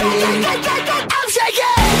shake. I'll take it. I'll take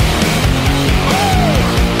it.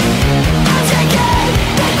 I'll take it.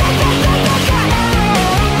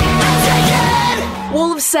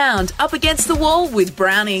 Wall of Sound, Up Against the Wall with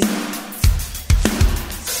Brownie. I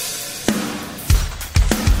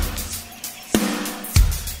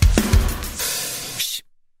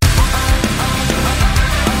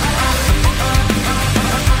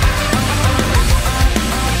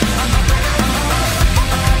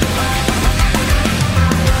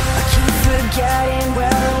keep forgetting where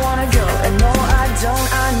I wanna go. And no, I don't,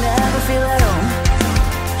 I never feel at home.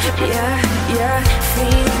 Yeah,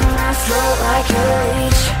 feeling my throat like a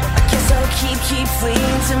leech. I guess I'll keep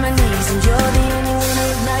fleeing to my knees. And you're the only one who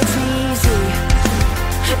ignites me easy.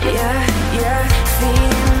 Yeah,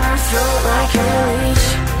 feeling my throat like a leech.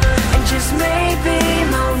 And just maybe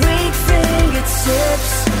my weak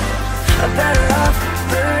fingertips are better off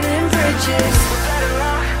burning bridges.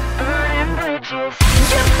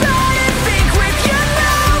 You better think with your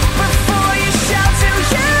mouth before you shout to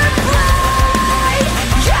your pride.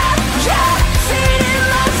 Yeah, feeding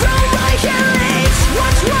my throat like a leech.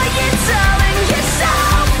 Watch what you're telling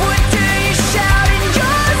yourself. What do you shout in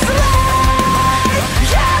your flight?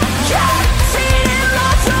 Yeah, feeding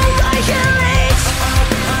my throat like a leech.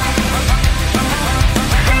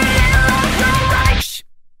 Feeding my throat like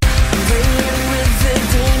playing with the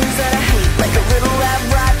demons that I hate, like a little lab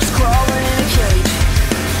rat just crawling in a cage.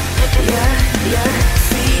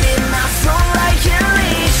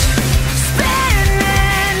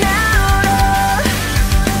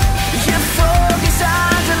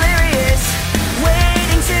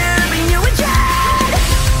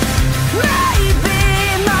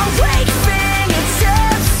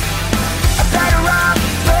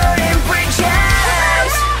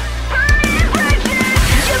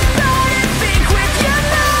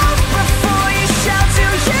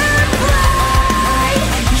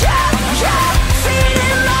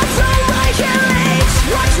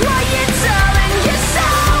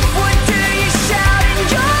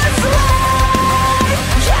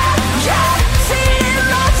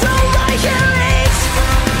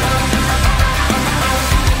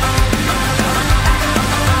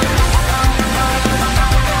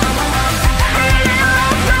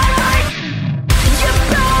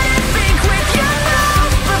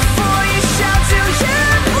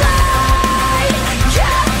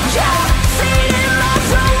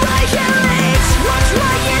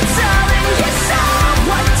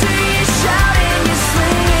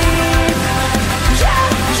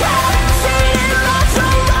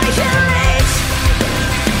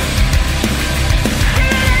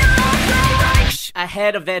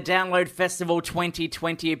 ahead of their Download Festival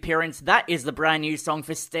 2020 appearance. That is the brand new song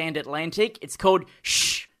for Stand Atlantic. It's called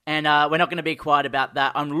Shh. And we're not going to be quiet about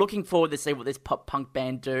that. I'm looking forward to see what this pop-punk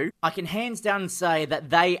band do. I can hands down say that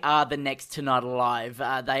they are the next Tonight Alive.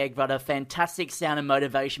 They have got a fantastic sound and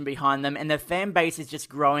motivation behind them, and their fan base is just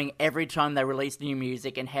growing every time they release new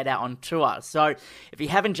music and head out on tour. So if you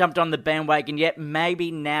haven't jumped on the bandwagon yet, maybe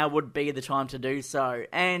now would be the time to do so.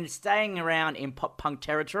 And staying around in pop-punk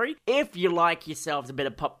territory, if you like yourselves a bit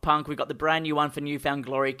of pop-punk, we've got the brand new one for Newfound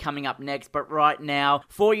Glory coming up next. But right now,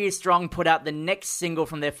 4 Years Strong put out the next single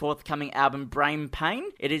from their forthcoming album, Brain Pain.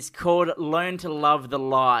 It is called Learn to Love the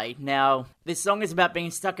Lie. Now, this song is about being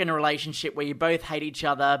stuck in a relationship where you both hate each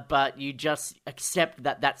other, but you just accept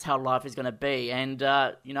that that's how life is going to be. And,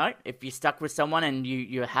 if you're stuck with someone and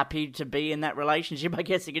you're happy to be in that relationship, I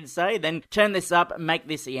guess you could say, then turn this up, make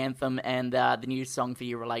this the anthem and the new song for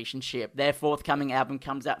your relationship. Their forthcoming album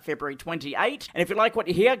comes out February 28. And if you like what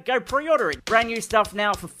you hear, go pre-order it. Brand new stuff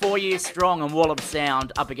now for 4 Years Strong and Wall of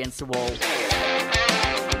Sound, Up Against the Wall.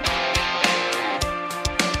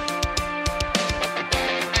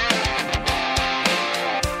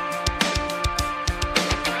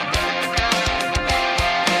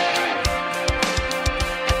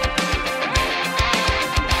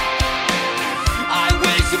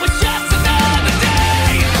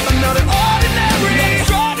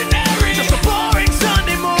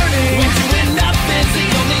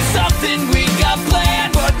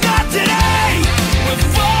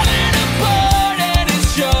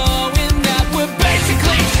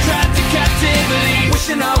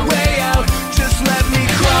 Our way out, just let me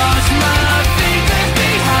cross my fingers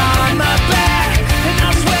behind my back, and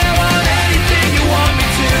I'll swear on anything you want me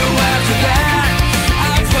to after that.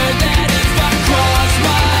 I've heard that if I cross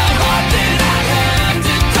my heart, then I have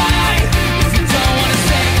to die. If you don't want to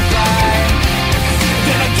say goodbye,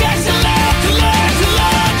 then I guess you'll have to learn to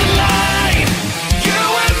love the lie. You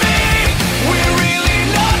and me, we're really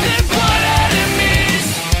nothing but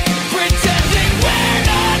enemies, pretending we're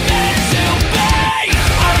not meant to be.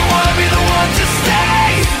 I don't wanna be the one to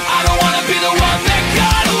stay. I don't wanna be the one that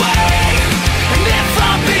got away. And if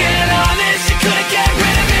I'm being honest, you couldn't get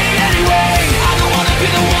rid of me anyway. I don't wanna be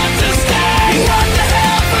the one to stay. What the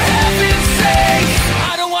hell, for heaven's sake?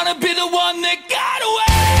 I don't wanna be the one that got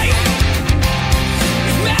away.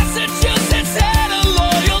 If Massachusetts had a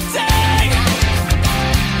loyalty,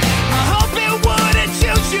 I hope it wouldn't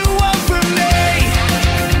choose you over me.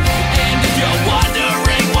 And if you're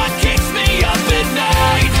wondering what keeps me up at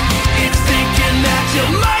night, it's thinking that you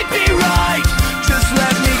might be right. Just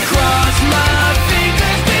let me cross my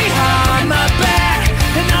fingers behind my back,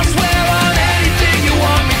 and I'll swear on anything you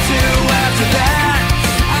want me to after that.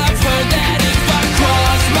 I've heard that if I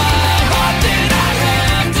cross my heart, then I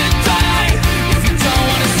have to die. If you don't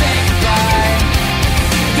want to say goodbye,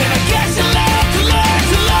 then I guess you'll have to learn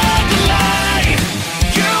to love the lie.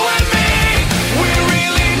 You and me, we're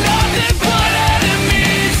really nothing but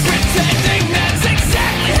enemies, pretending that's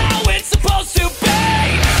exactly how it's supposed to be.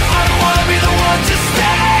 I don't wanna be the one to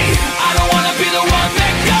stay. I don't wanna be the one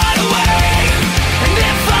that got away. And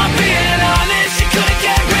if I'm being honest, you couldn't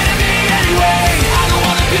get rid of me anyway. I don't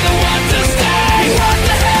wanna be the one to stay. What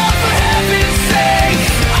the hell, for heaven's sake?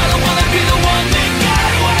 I don't wanna be the one that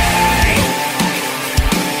got away.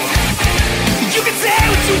 You can say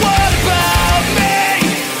what you want about me.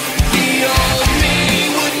 The old me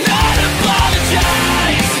would not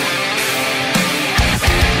apologize.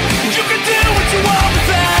 You can do what you want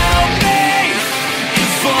without me.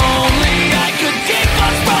 If only I could keep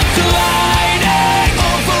us both colliding,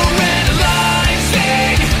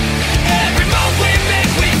 overanalyzing every move we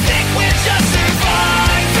make. We think we're just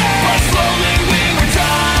surviving, but slowly we were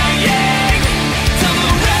dying, till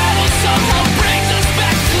the rattle somehow brings us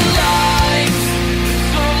back to life.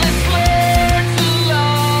 So let's learn to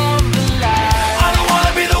love the lie. I don't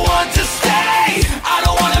wanna be the one to stay. I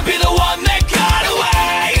don't wanna be the one that got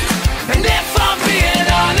away. And if I'm being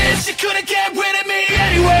honest, you couldn't get rid of me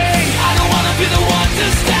anyway. I don't wanna be the one to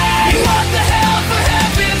stay. What the hell, for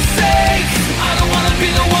heaven's sake? I don't wanna be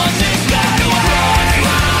the one that got away.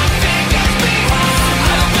 My fingers behind. I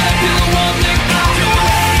don't wanna be the one that got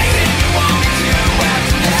away. If you want me to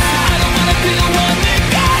after that, I don't wanna be the one that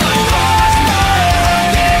got away.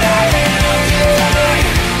 Then I have to die,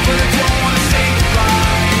 but I don't wanna say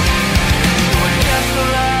goodbye. So I guess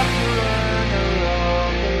I'll have to learn to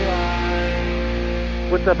love the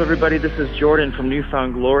lie. What's up, everybody? This is Jordan from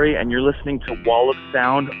Newfound Glory, and you're listening to Wall of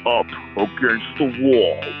Sound, Up Against the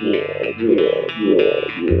Wall.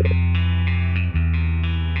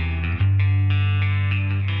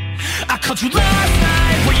 I called you last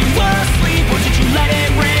night, were you asleep, or did you let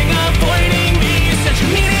it ring? Avoiding me, you said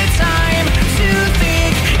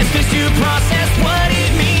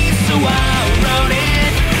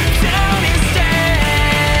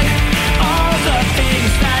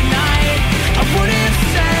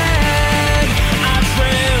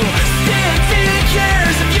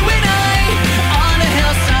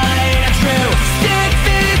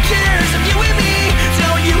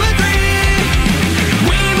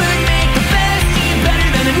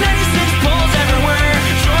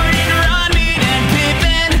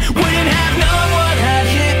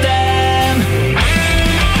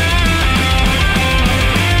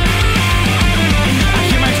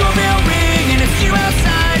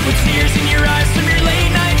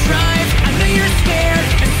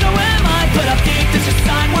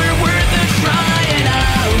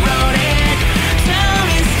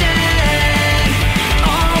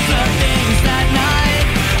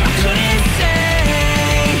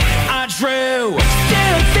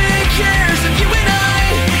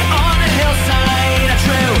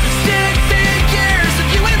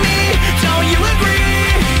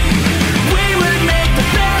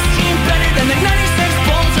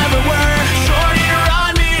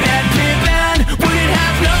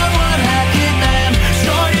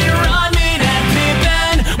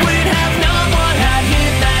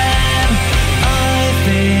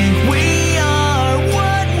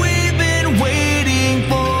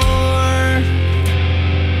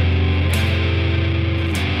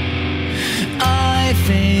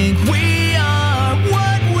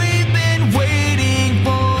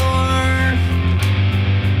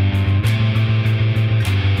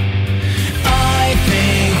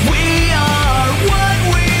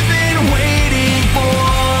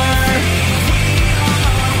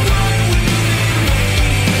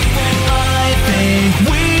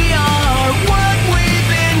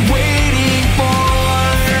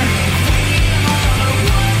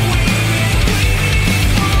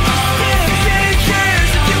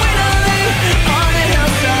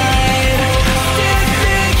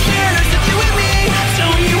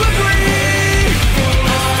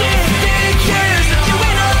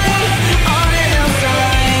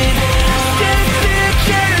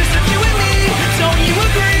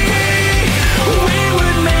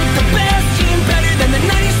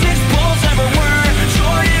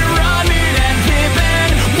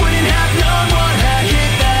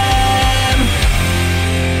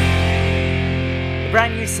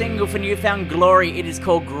brand new single for Newfound Glory. It is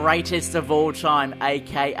called Greatest of All Time,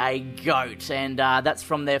 aka GOAT, and that's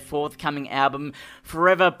from their forthcoming album,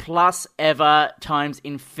 Forever Plus Ever times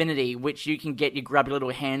Infinity, which you can get your grubby little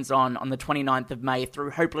hands on the 29th of May through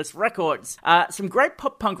Hopeless Records. Some great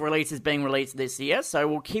pop-punk releases being released this year, so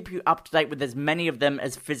we'll keep you up to date with as many of them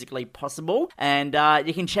as physically possible, and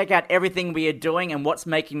you can check out everything we are doing and what's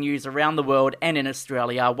making news around the world and in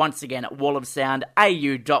Australia, once again at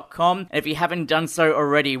wallofsoundau.com. And if you haven't done so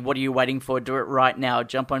already, what are you waiting for? Do it right now.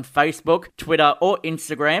 Jump on Facebook, Twitter, or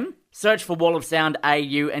Instagram. Search for Wall of Sound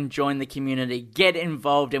AU and join the community. Get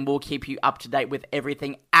involved and we'll keep you up to date with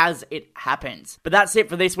everything as it happens. But that's it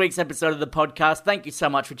for this week's episode of the podcast. Thank you so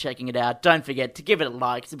much for checking it out. Don't forget to give it a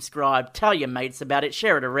like, subscribe, tell your mates about it,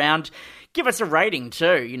 share it around. Give us a rating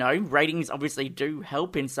too, ratings obviously do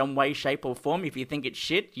help in some way, shape or form. If you think it's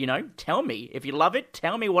shit, tell me. If you love it,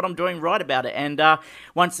 tell me what I'm doing right about it. And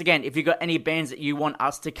once again, if you've got any bands that you want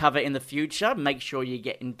us to cover in the future, make sure you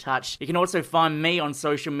get in touch. You can also find me on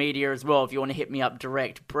social media as well if you want to hit me up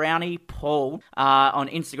direct. Brownie Paul on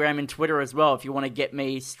Instagram and Twitter as well if you want to get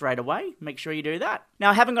me straight away. Make sure you do that.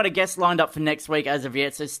 Now, I haven't got a guest lined up for next week as of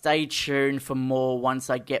yet, so stay tuned for more once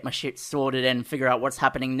I get my shit sorted and figure out what's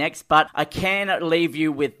happening next. But I can leave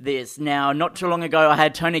you with this. Now, not too long ago, I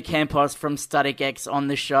had Tony Campos from Static X on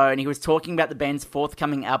the show, and he was talking about the band's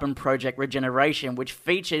forthcoming album project, Regeneration, which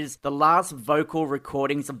features the last vocal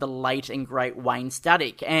recordings of the late and great Wayne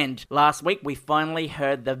Static. And last week, we finally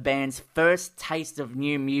heard the band's first taste of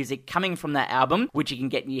new music coming from that album, which you can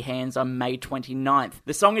get in your hands on May 29th.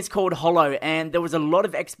 The song is called Hollow, and there was a lot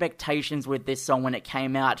of expectations with this song when it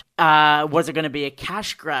came out. Was it going to be a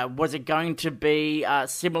cash grab? Was it going to be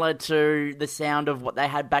similar to the sound of what they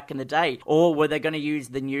had back in the day? Or were they going to use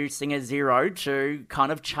the new singer Zero to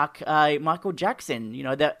kind of chuck Michael Jackson?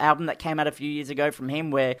 That album that came out a few years ago from him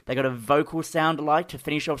where they got a vocal sound alike to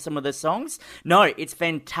finish off some of the songs? No, it's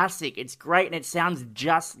fantastic. It's great and it sounds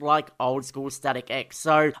just like old school Static X.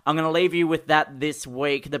 So I'm going to leave you with that this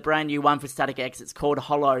week. The brand new one for Static X. It's called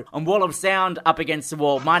Hollow on Wall of Sound, Up Against the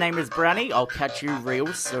Wall. My name is Brownie. I'll catch you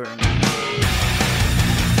real soon.